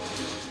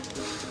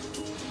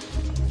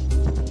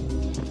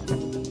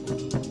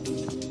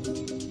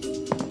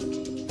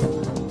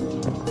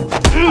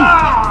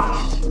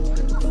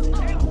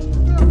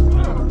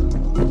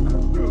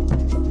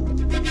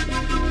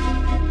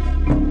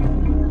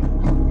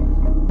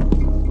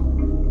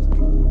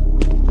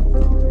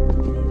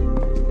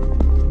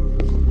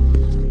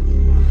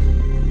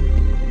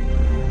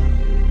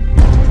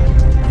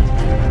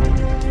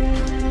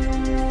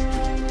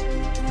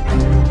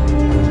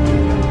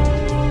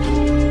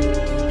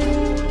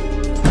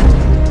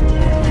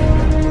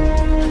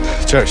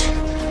 Church,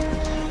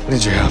 I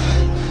need your help.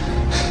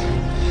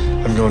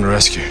 I'm going to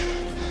rescue.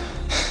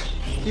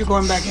 You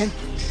going back in?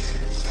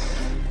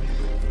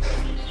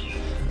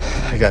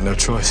 I got no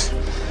choice.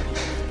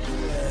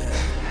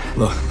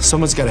 Look,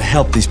 someone's got to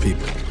help these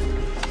people.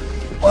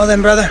 Well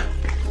then, brother,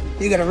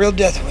 you got a real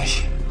death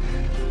wish.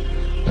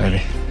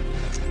 Maybe.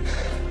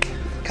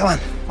 Come on,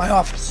 my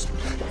office.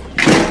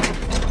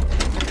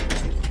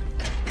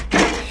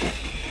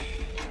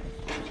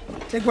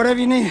 Take whatever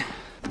you need.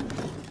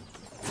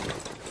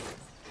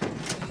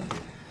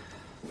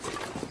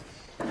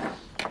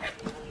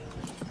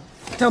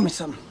 Tell me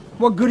something.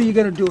 What good are you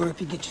gonna do her if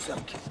you get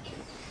yourself killed?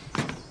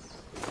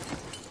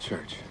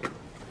 Church,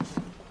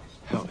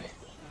 help me.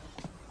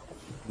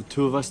 The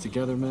two of us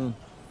together, man?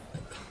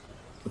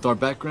 With our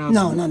backgrounds?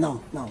 No,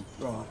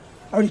 bro.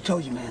 I already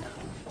told you, man.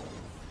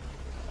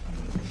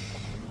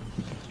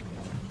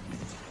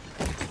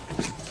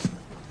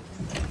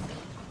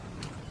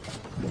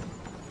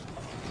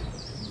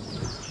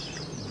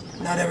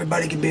 Not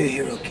everybody can be a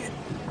hero, kid.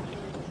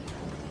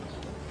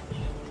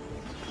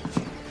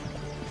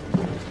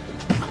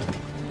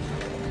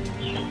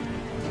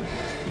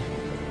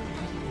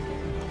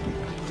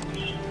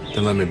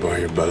 Then let me borrow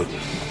your boat.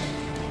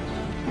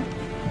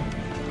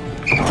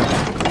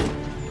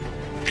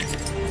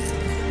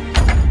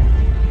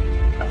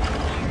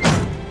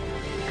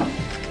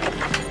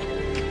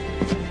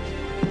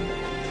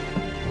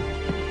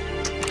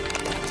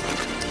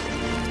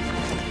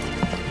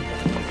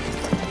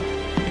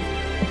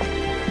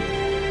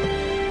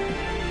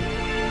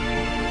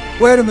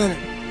 Wait a minute.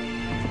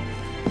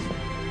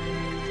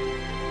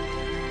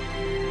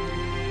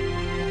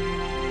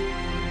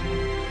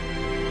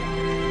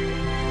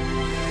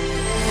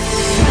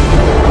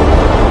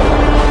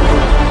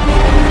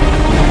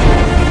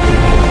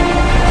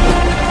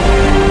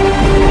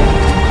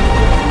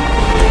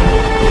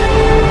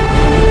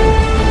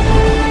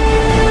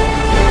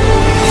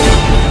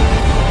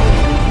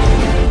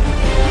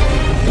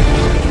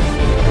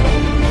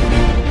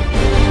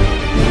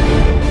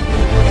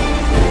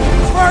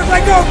 As far as I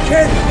go,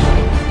 kid!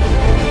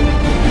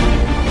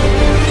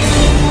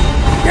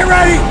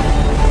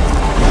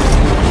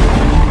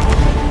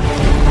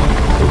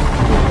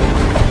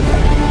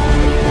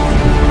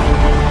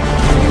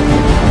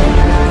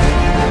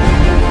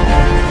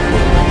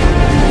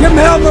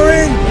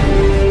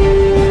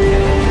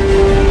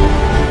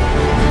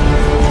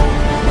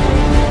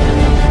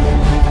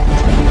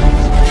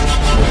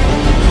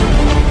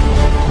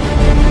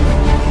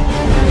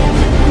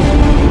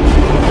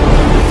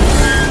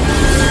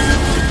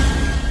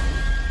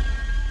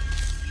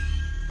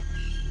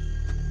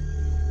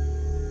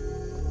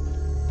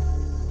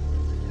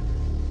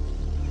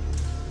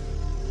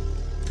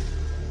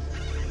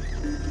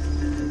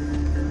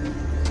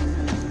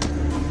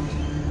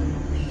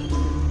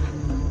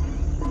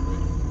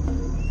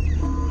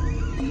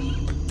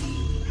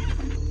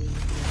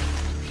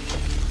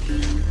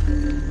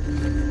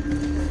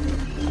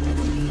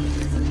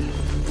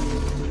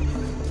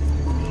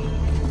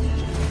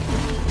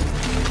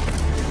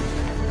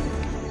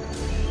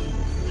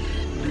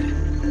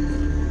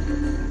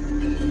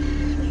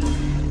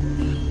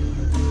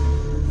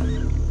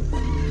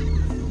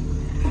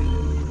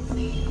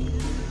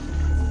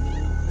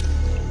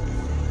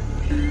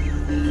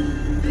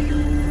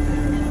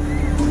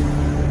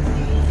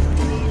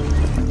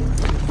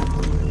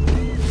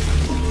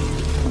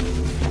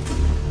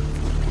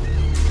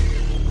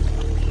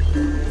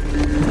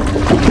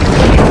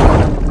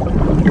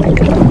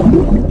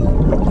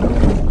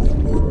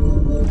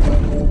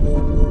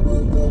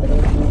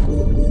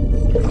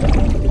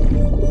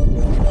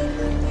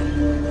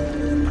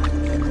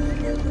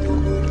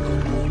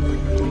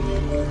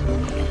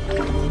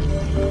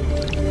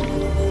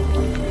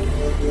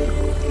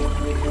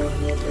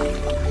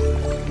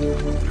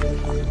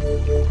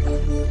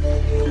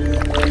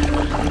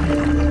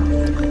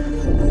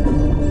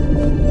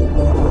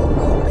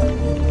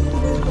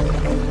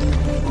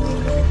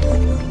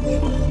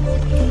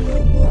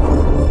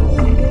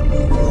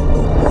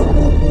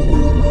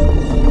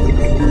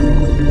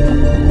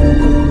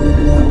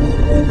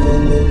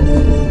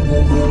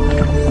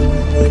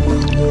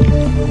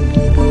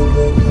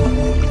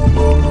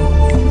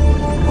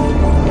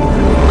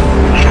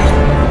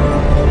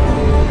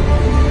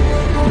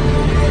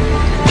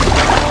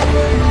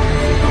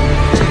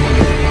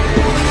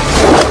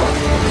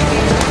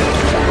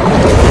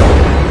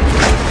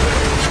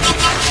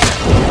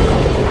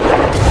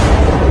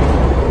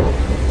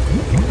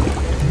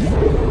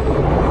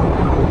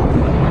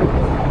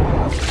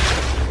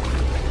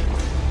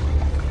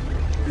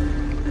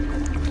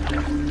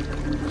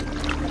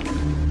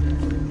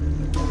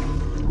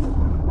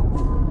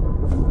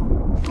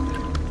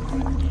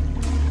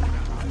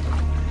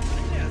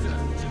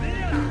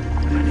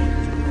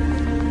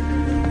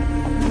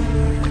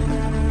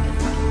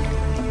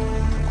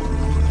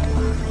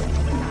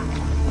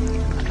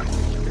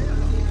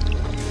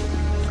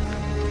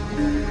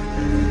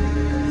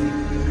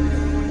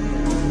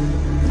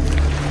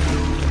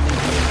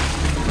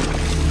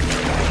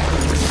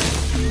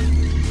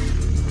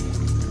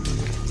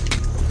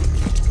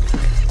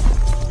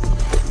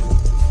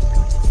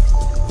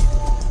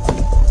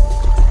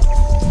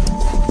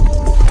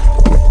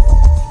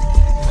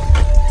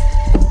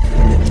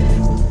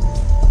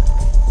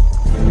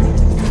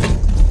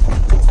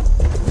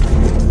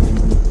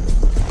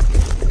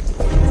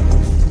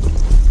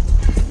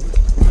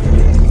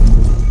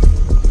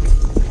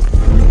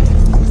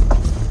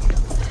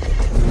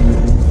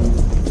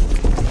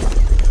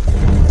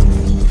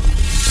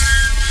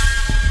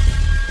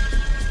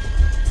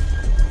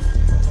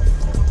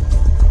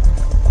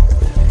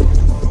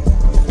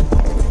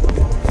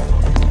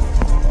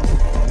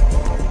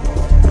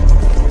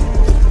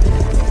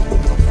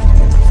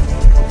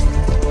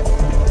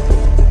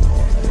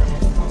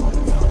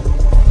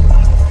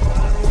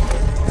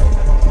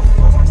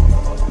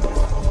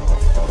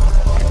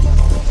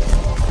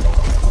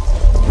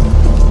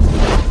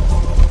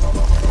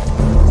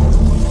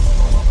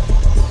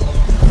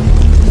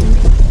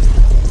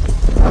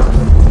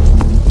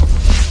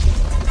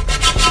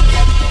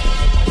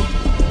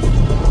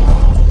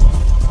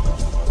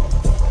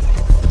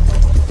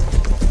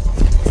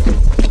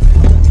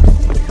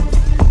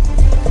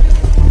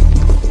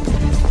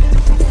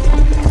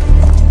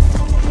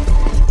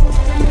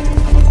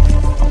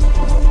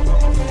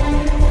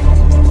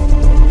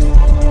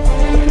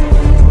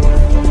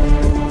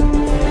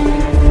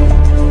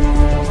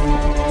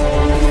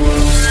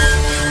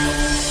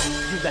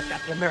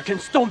 The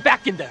Americans storm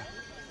back in there.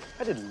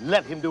 I didn't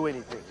let him do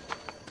anything.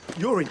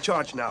 You're in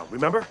charge now,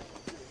 remember?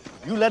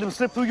 You let him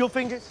slip through your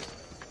fingers?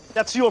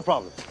 That's your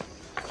problem.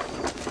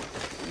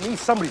 It means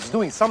somebody's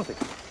doing something.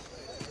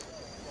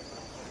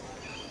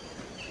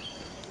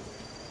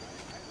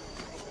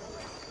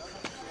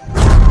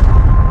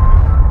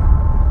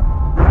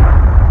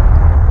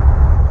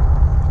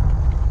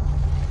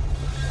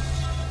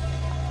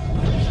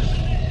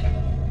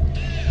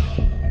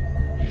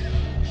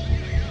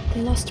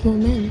 They lost more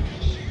men.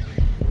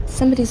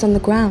 Somebody's on the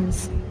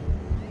grounds.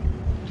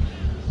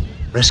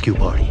 Rescue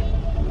party.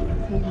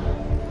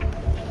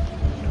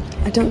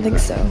 I don't think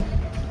so.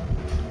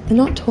 They're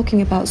not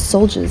talking about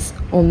soldiers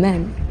or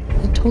men.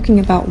 They're talking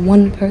about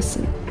one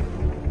person.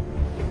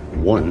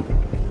 One?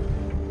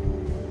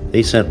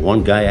 They sent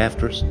one guy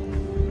after us?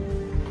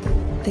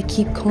 They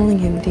keep calling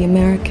him the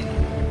American.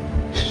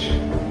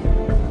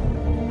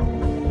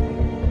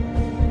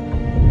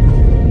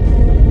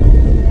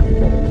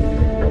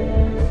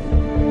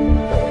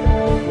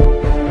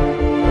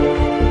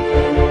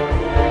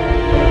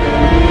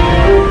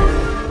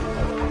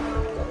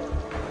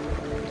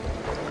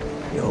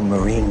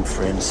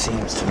 Friend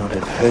seems to not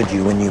have heard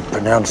you when you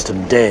pronounced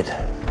him dead.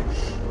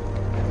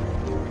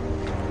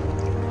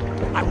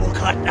 I will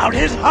cut out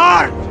his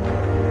heart!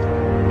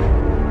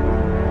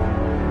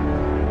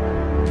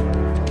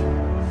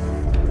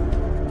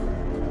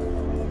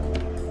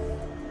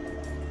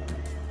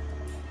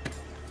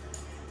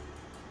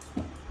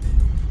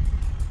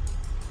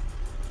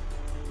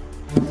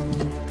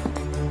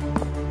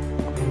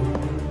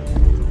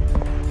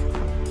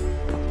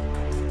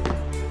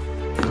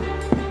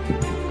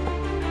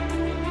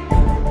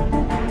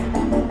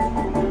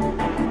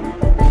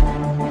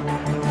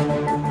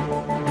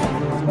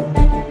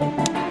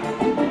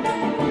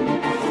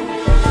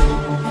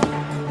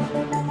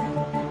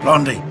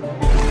 Blondie,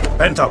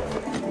 Bento,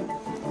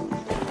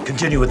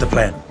 continue with the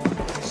plan.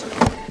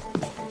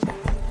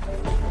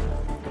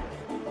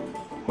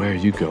 Where are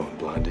you going,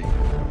 Blondie?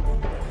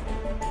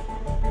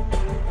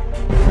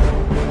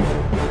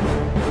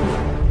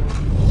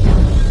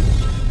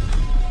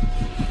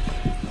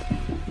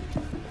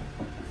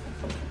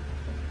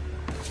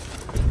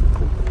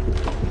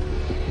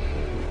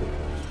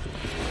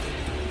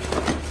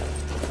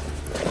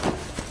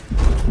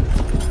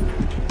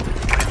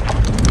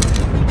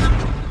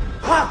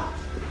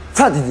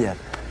 Stop, idiot!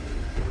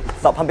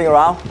 Stop pumping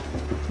around.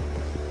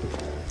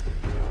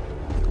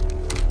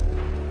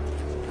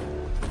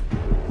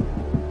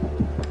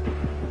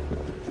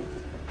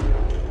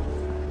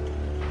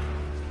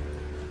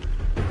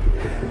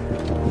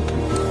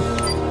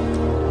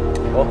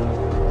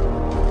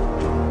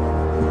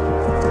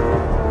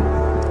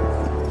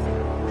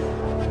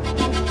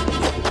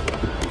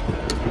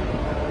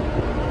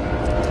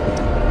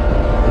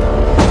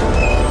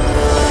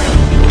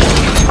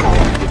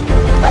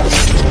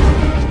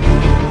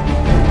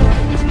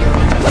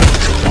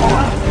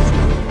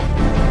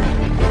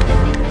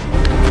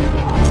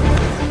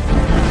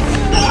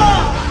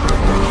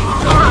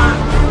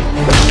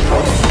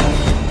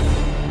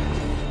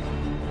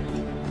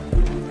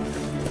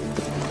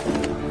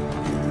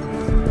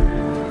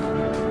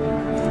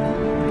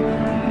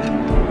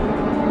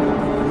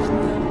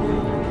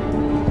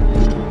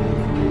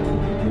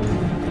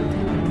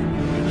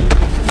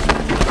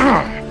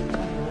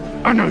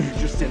 I know you're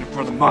just in it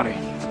for the money.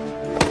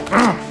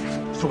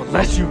 So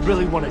unless you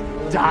really want to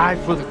die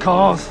for the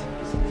cause,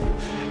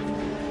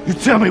 you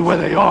tell me where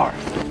they are.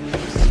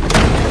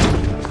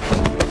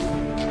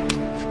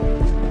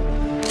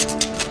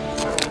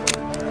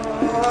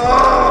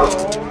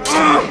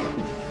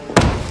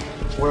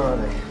 Where are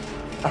they?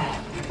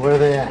 Where are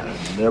they at?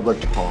 Never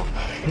talk.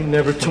 You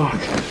never talk.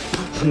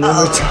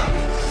 Never talk.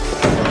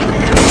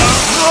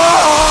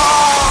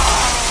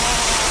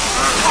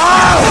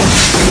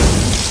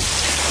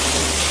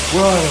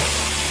 Where are they?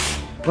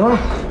 Huh?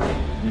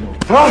 You don't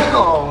talk?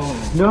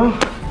 Oh. No?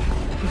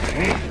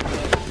 Okay.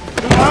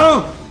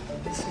 No!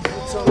 This is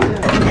what's over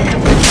there.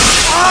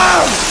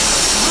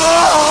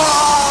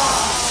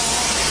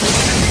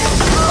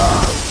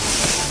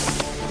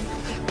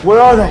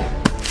 Where are they?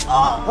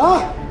 Huh?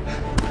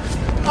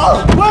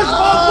 Where's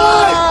my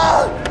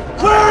wife?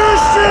 Where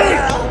is she?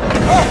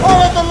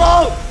 All it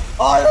alone!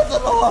 All it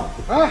alone!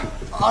 Huh?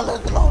 All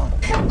it alone.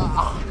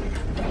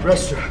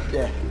 Rest her.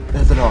 Yeah,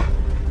 that's it all.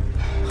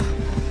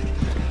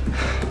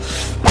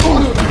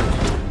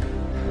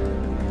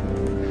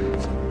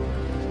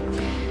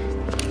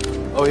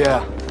 Oh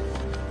yeah.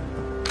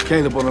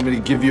 Caleb wanted me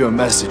to give you a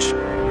message.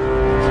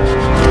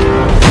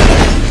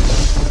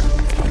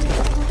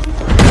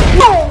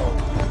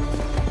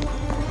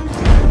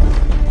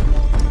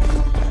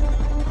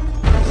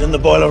 He's in the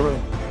boiler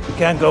room. He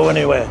can't go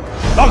anywhere.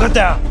 Lock it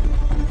down.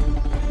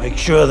 Make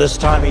sure this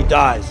time he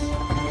dies.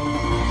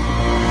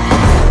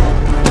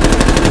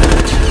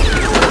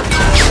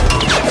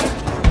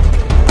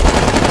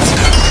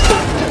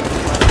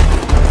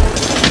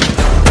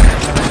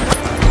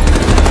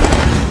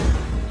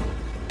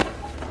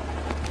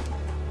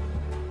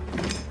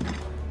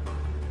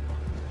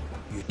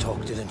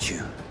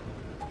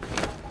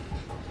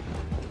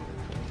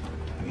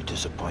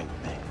 disappoint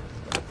me.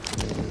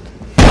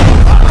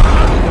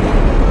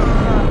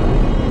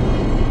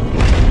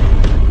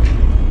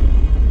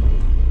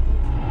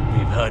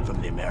 We've heard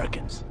from the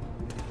Americans.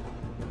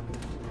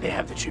 They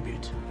have the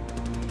tribute.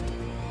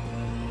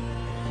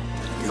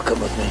 You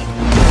come with me.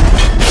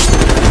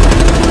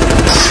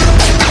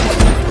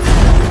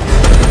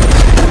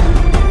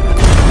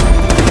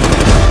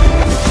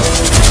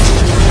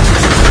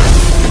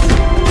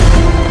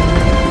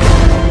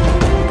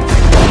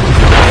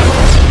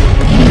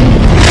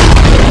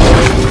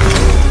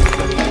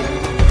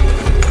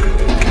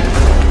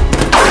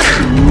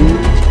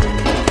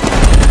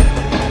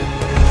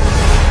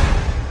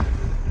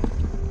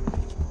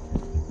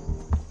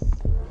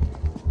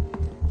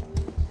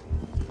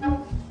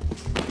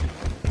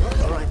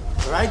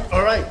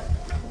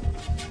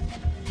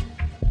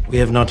 We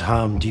have not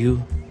harmed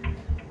you.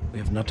 We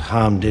have not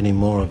harmed any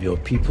more of your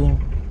people.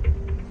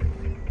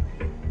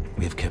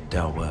 We have kept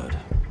our word.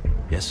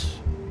 Yes?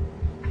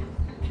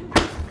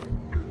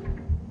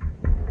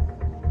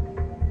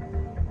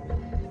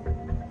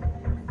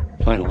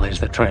 Finalize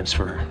the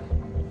transfer.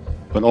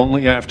 But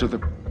only after the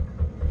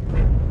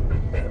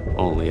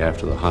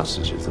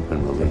hostages have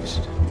been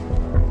released.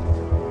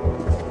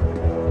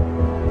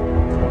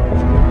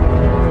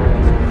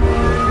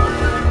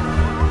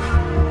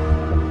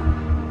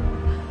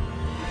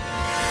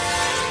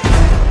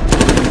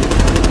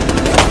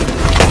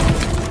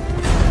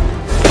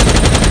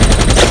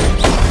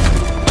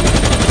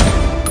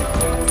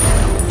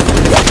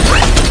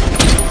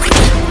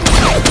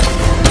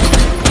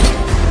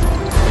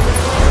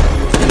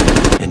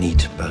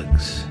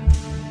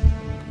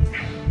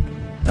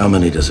 How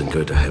many doesn't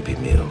go to Happy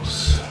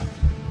Meals?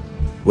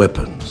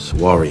 Weapons,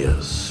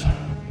 warriors.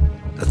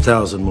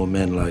 1,000 more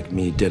men like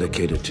me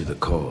dedicated to the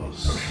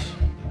cause.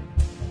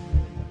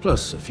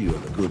 Plus a few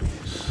other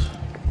goodies.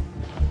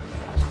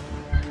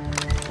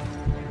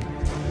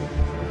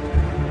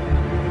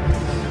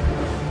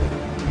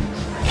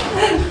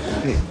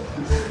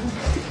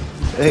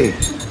 Hey,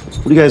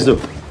 what do you guys do?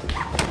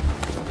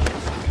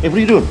 Hey, what are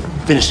you doing?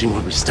 Finishing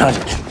what we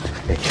started.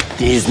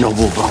 These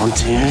noble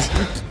volunteers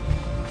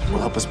will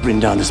help us bring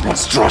down this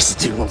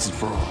monstrosity once and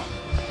for all.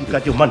 You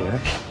got your money,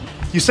 right?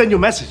 You send your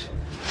message.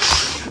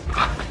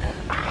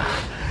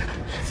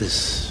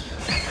 This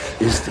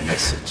is the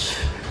message.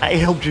 I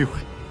helped you.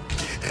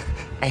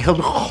 I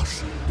helped the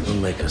cause.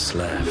 Don't make us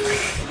laugh.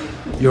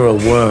 You're a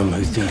worm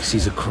who thinks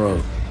he's a crow.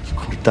 You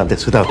couldn't have done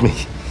this without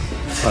me.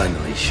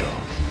 Finally, Sean.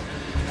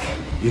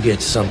 You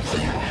get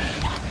something.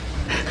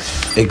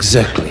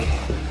 Exactly.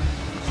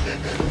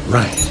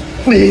 Right.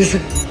 Please.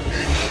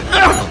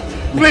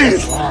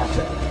 Please.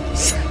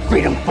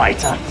 Freedom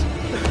fighter.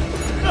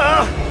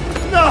 No.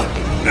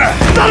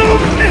 Son of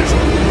a bitch.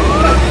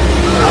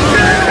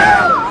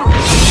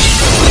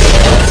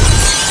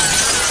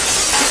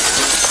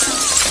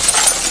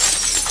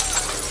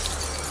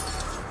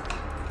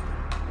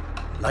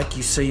 Like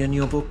you say in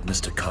your book,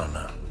 Mr.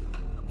 Connor,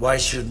 why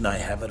shouldn't I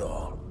have it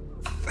all?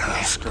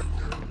 Let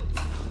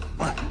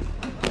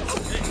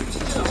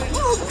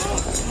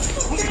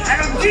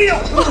him deal!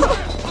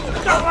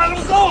 Don't let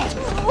him go!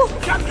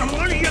 Got the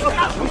money you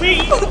got for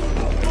me!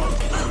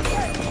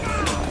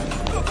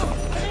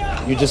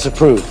 You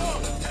disapprove.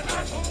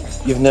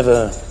 You've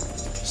never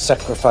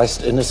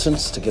sacrificed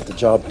innocence to get the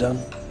job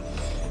done?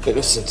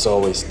 Innocents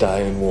always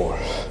die in war.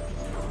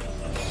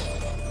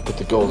 But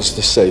the goal is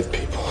to save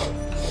people,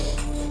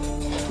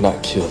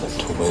 not kill them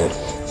to win.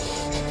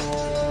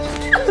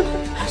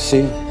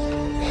 See?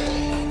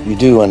 You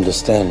do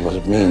understand what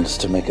it means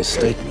to make a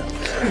statement.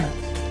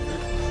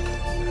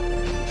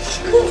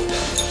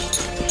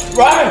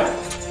 Run!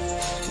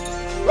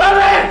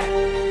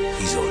 Run!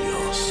 He's all yours.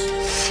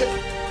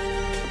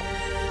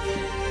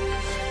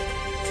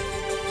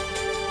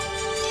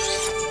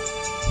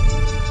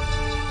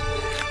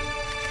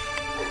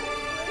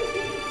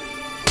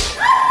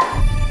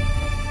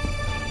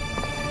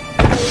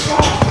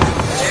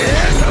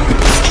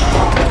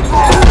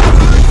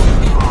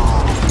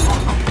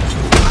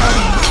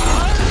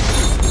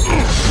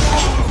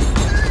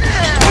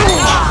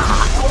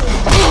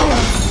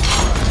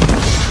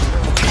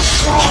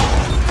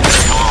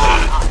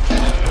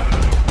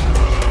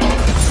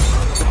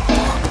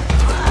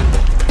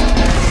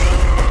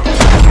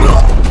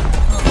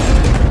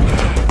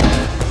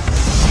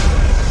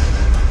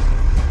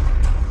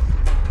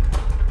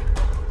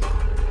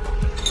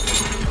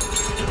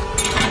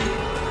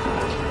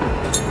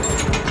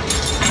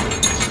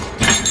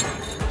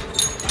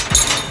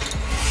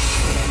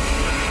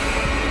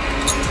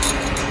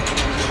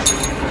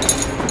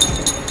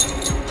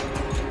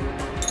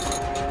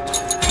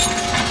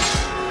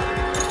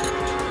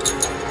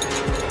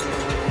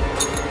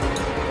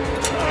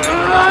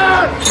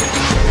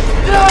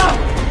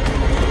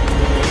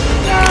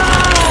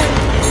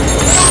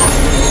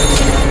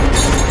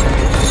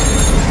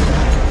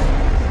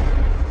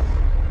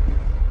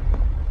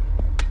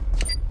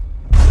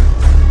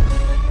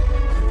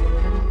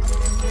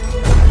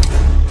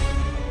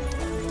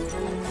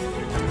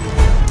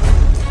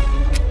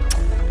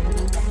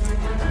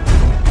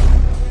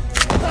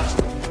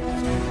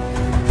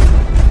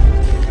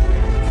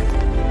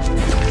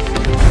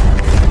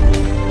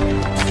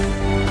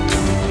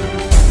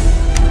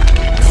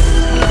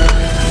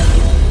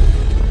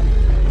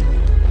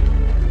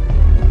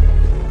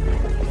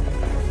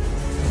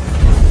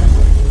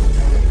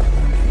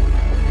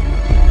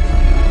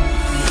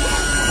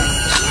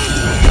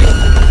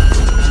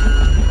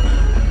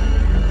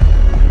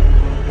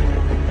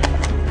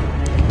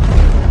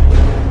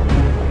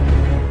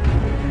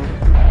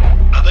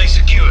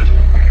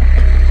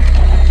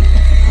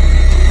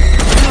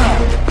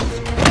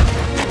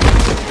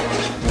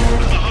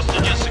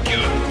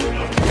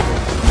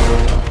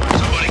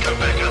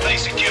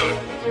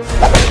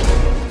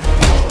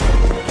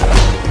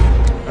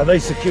 they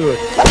secured?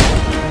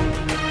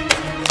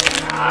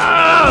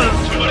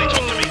 Somebody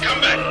talk to me. Come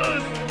back.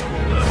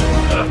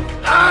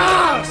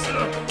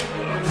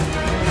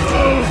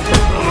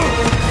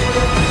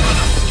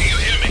 Do you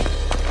hear me?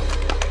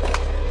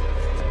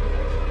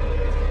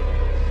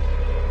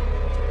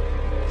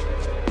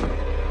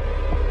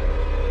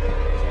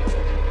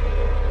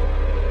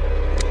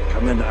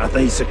 Commander, are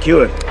they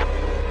secured?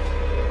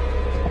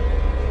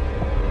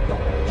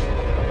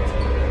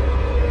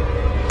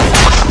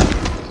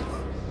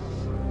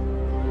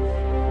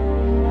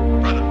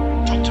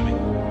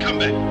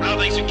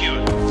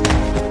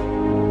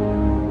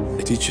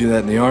 Teach you that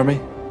in the army?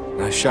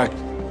 Nice shot.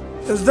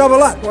 It's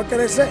double up. What can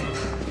I say?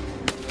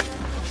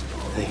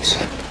 Thanks.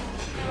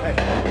 Hey,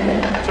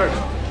 sir.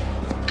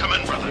 Come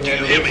in, brother. Do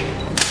you hear me?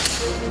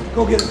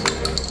 Go get him.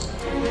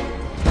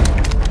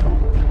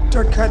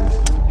 Start cutting.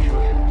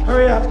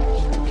 Hurry up.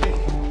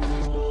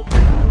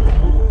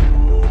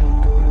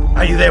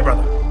 Are you there,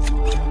 brother?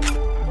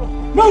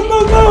 Move,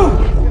 move, move!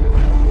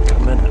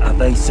 Commander, are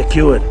they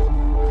secured?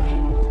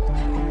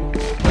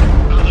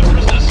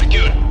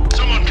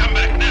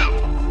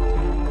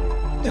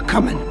 They're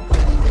coming.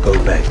 Go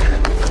back.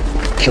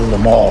 Kill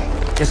them all.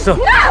 Yes, sir.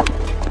 No!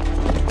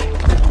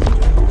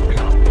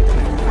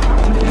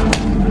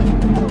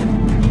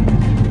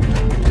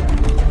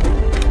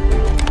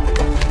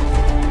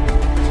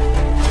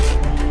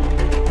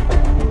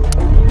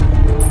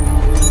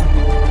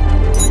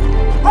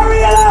 Hurry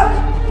it up!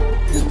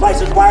 This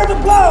place is wired to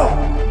blow!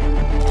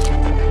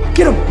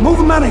 Get him! Move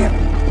him out of here!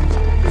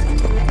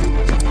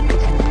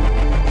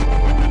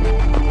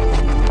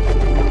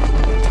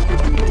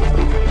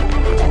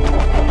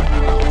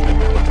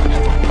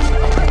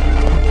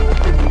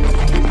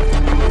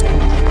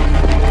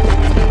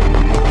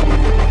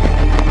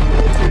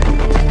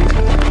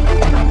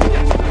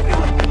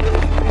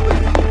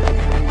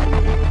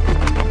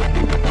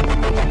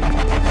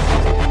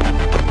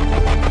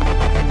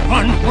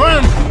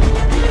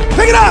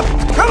 Pick it up!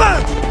 Come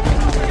on!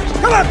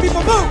 Come on,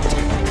 people, move!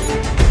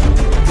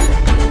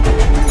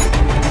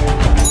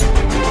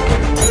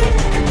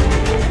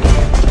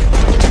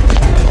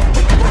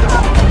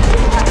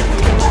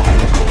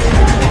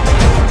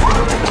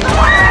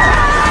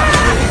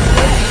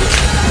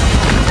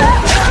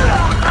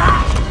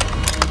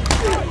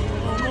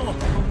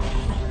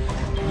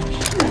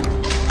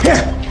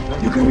 Here,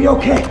 you can be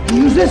okay.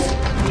 You use this?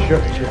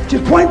 Sure.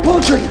 Just point, pull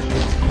the trigger.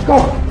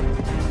 Go.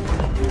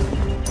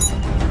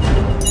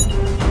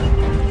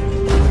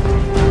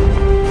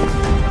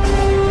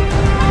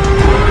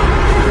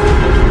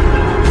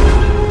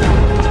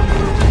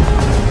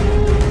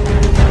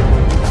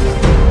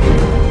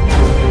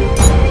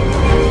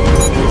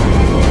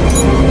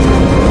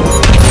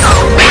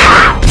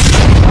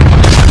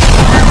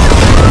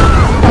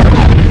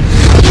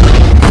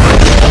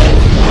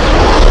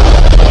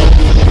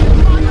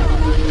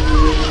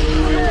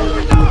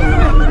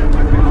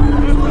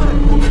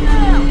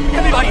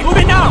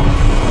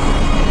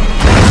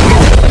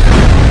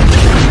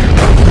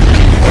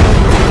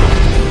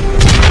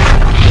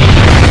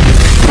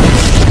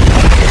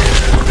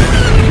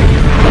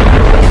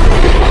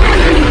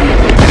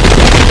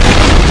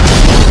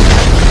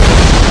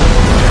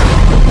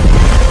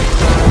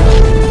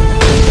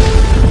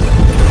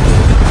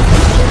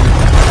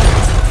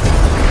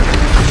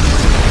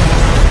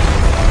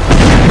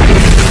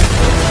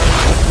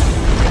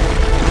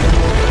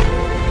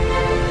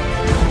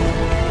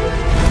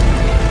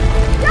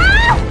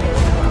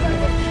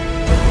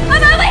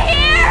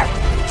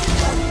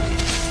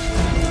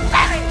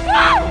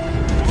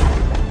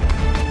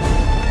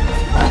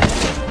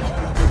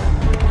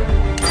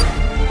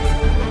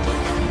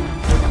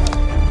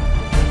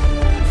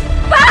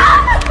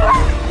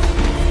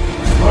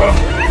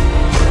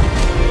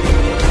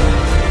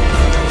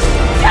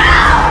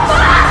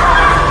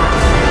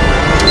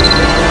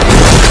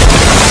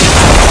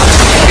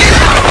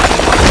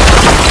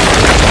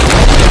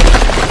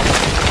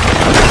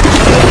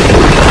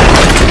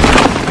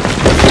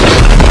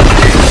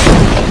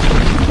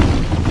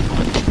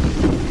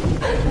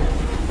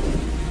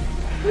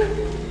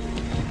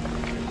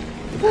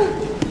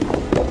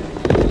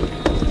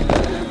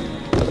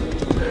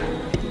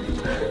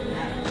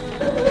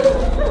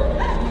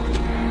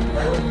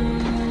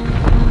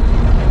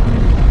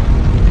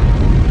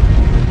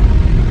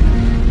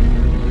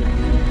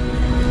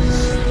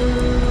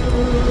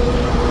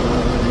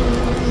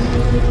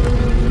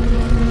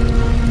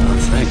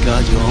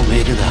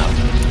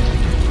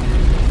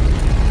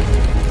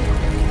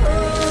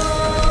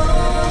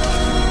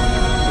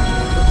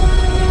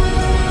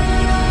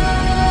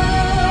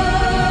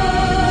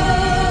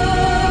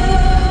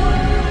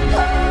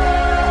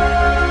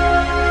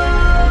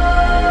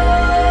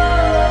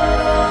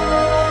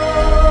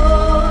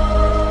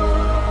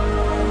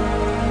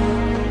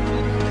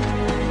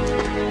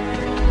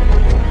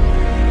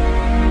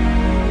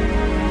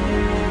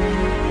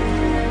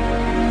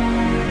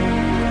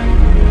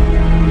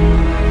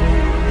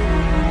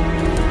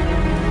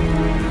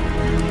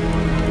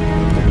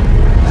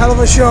 Hell of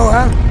a show,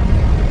 huh?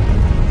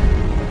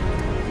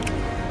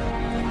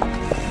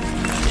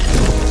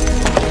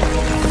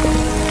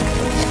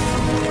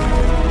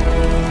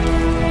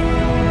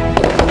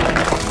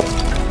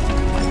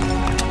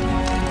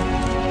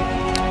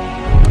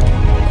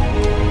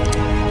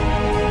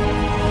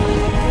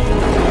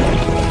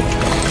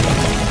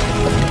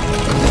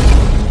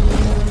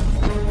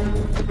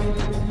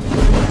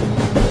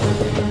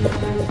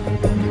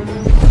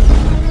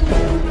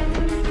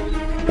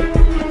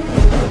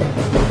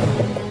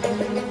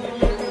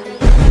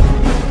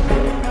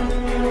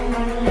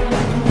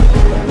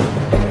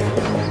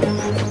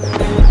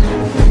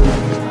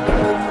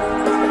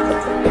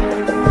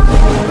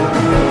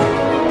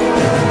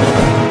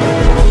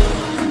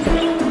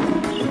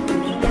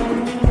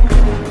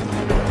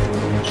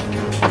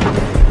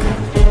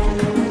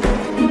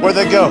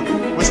 they go?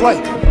 Which way?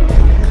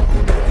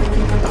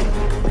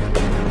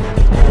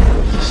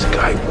 This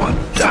guy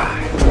won't die.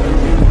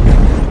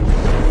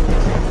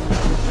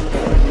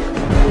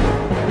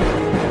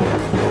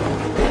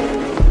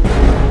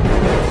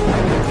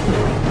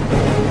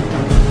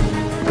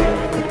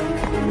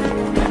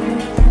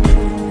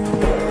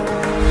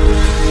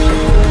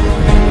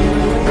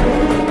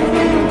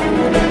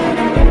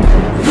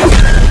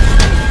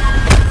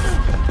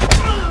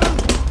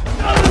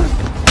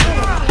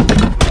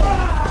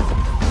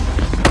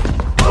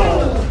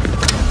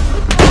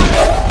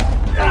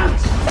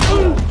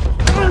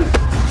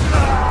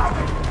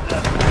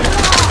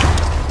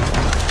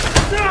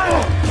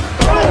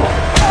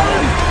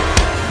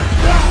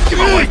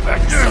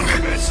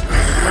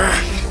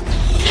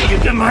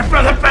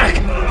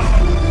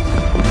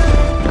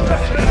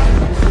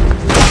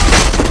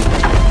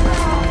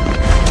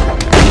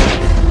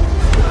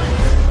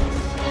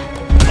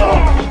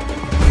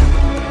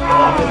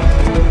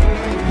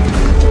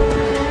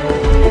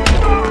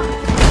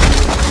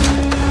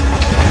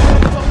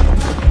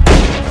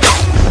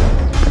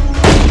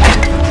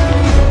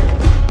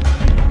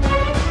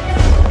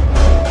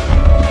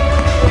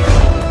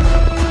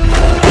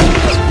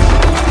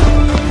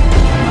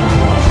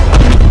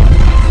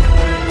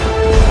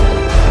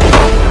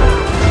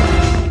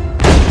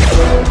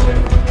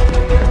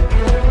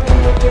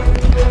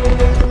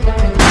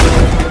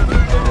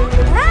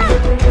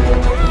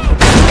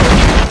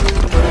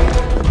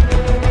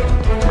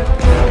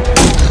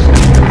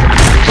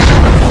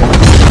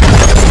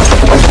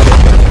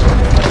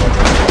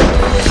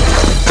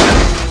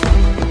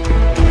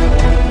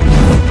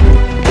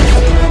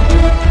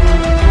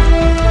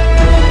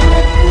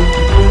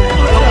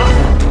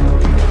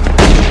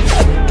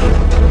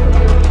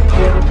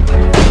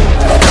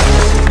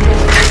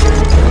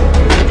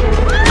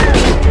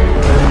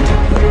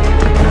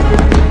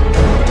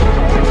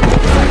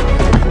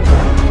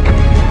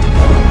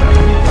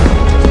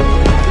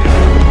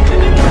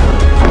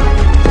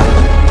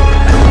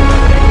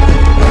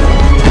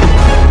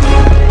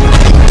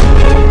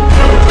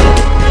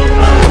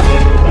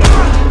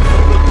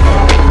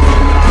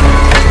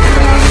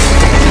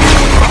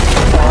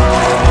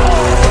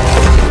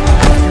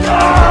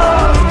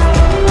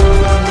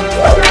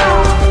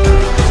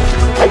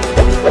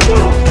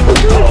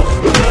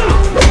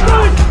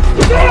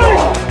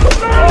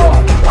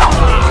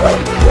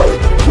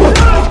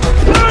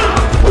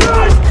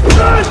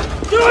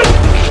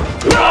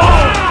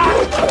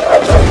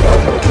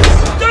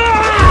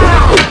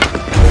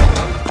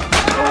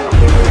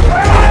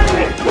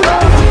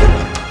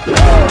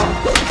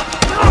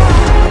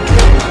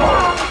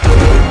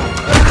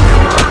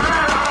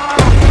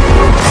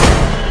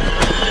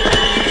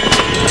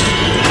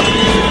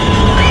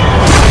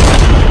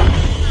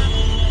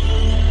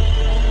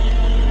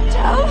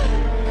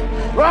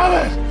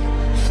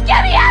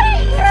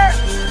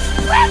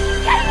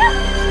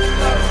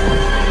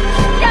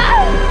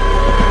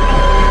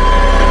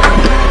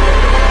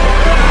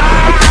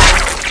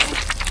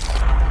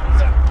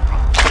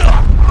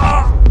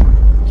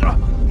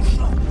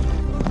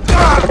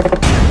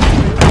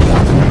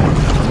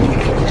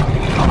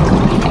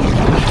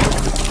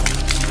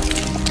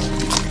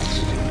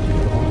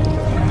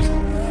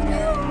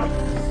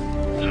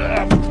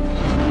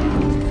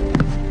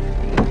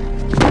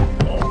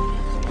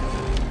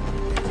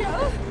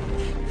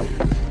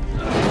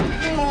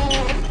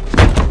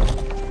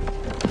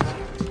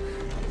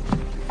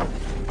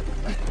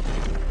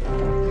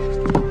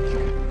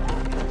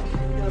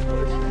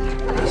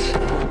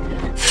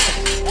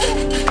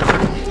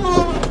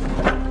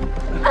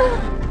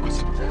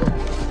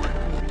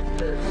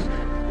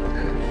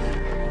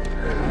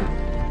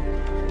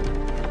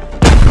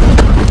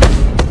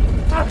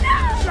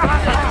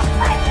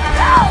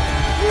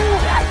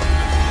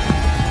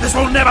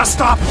 Never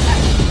stop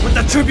with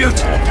the tribute.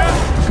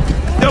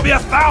 There'll be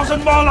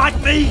 1,000 more like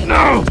me.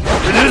 No,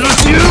 it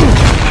isn't you.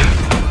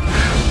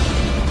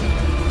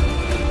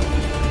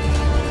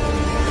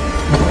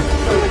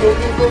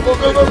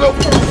 Go.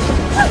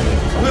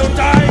 We'll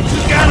die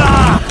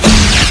together.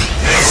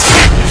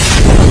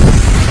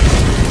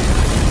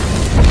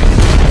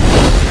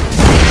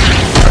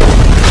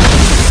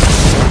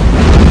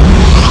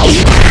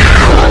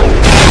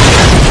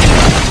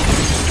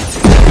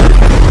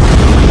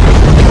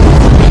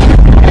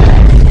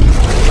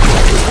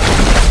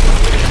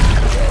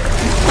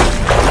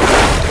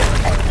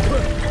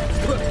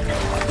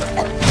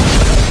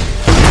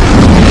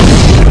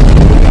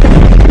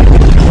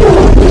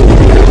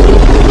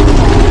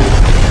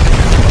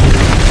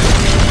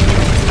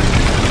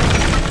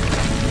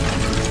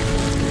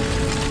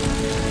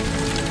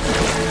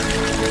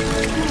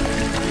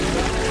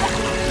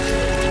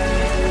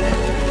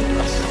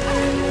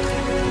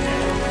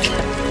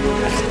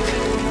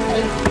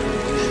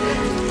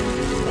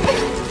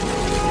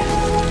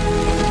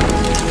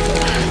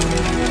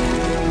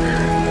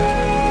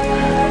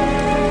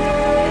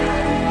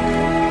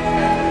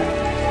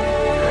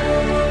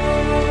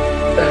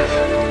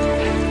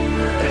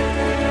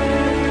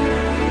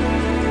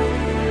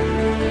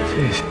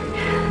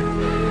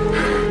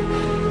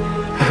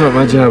 thought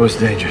my job was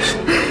dangerous.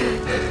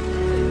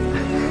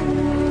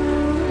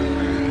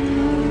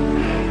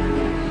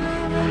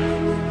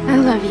 I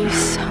love you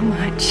so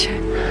much.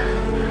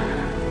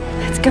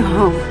 Let's go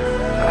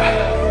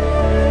home.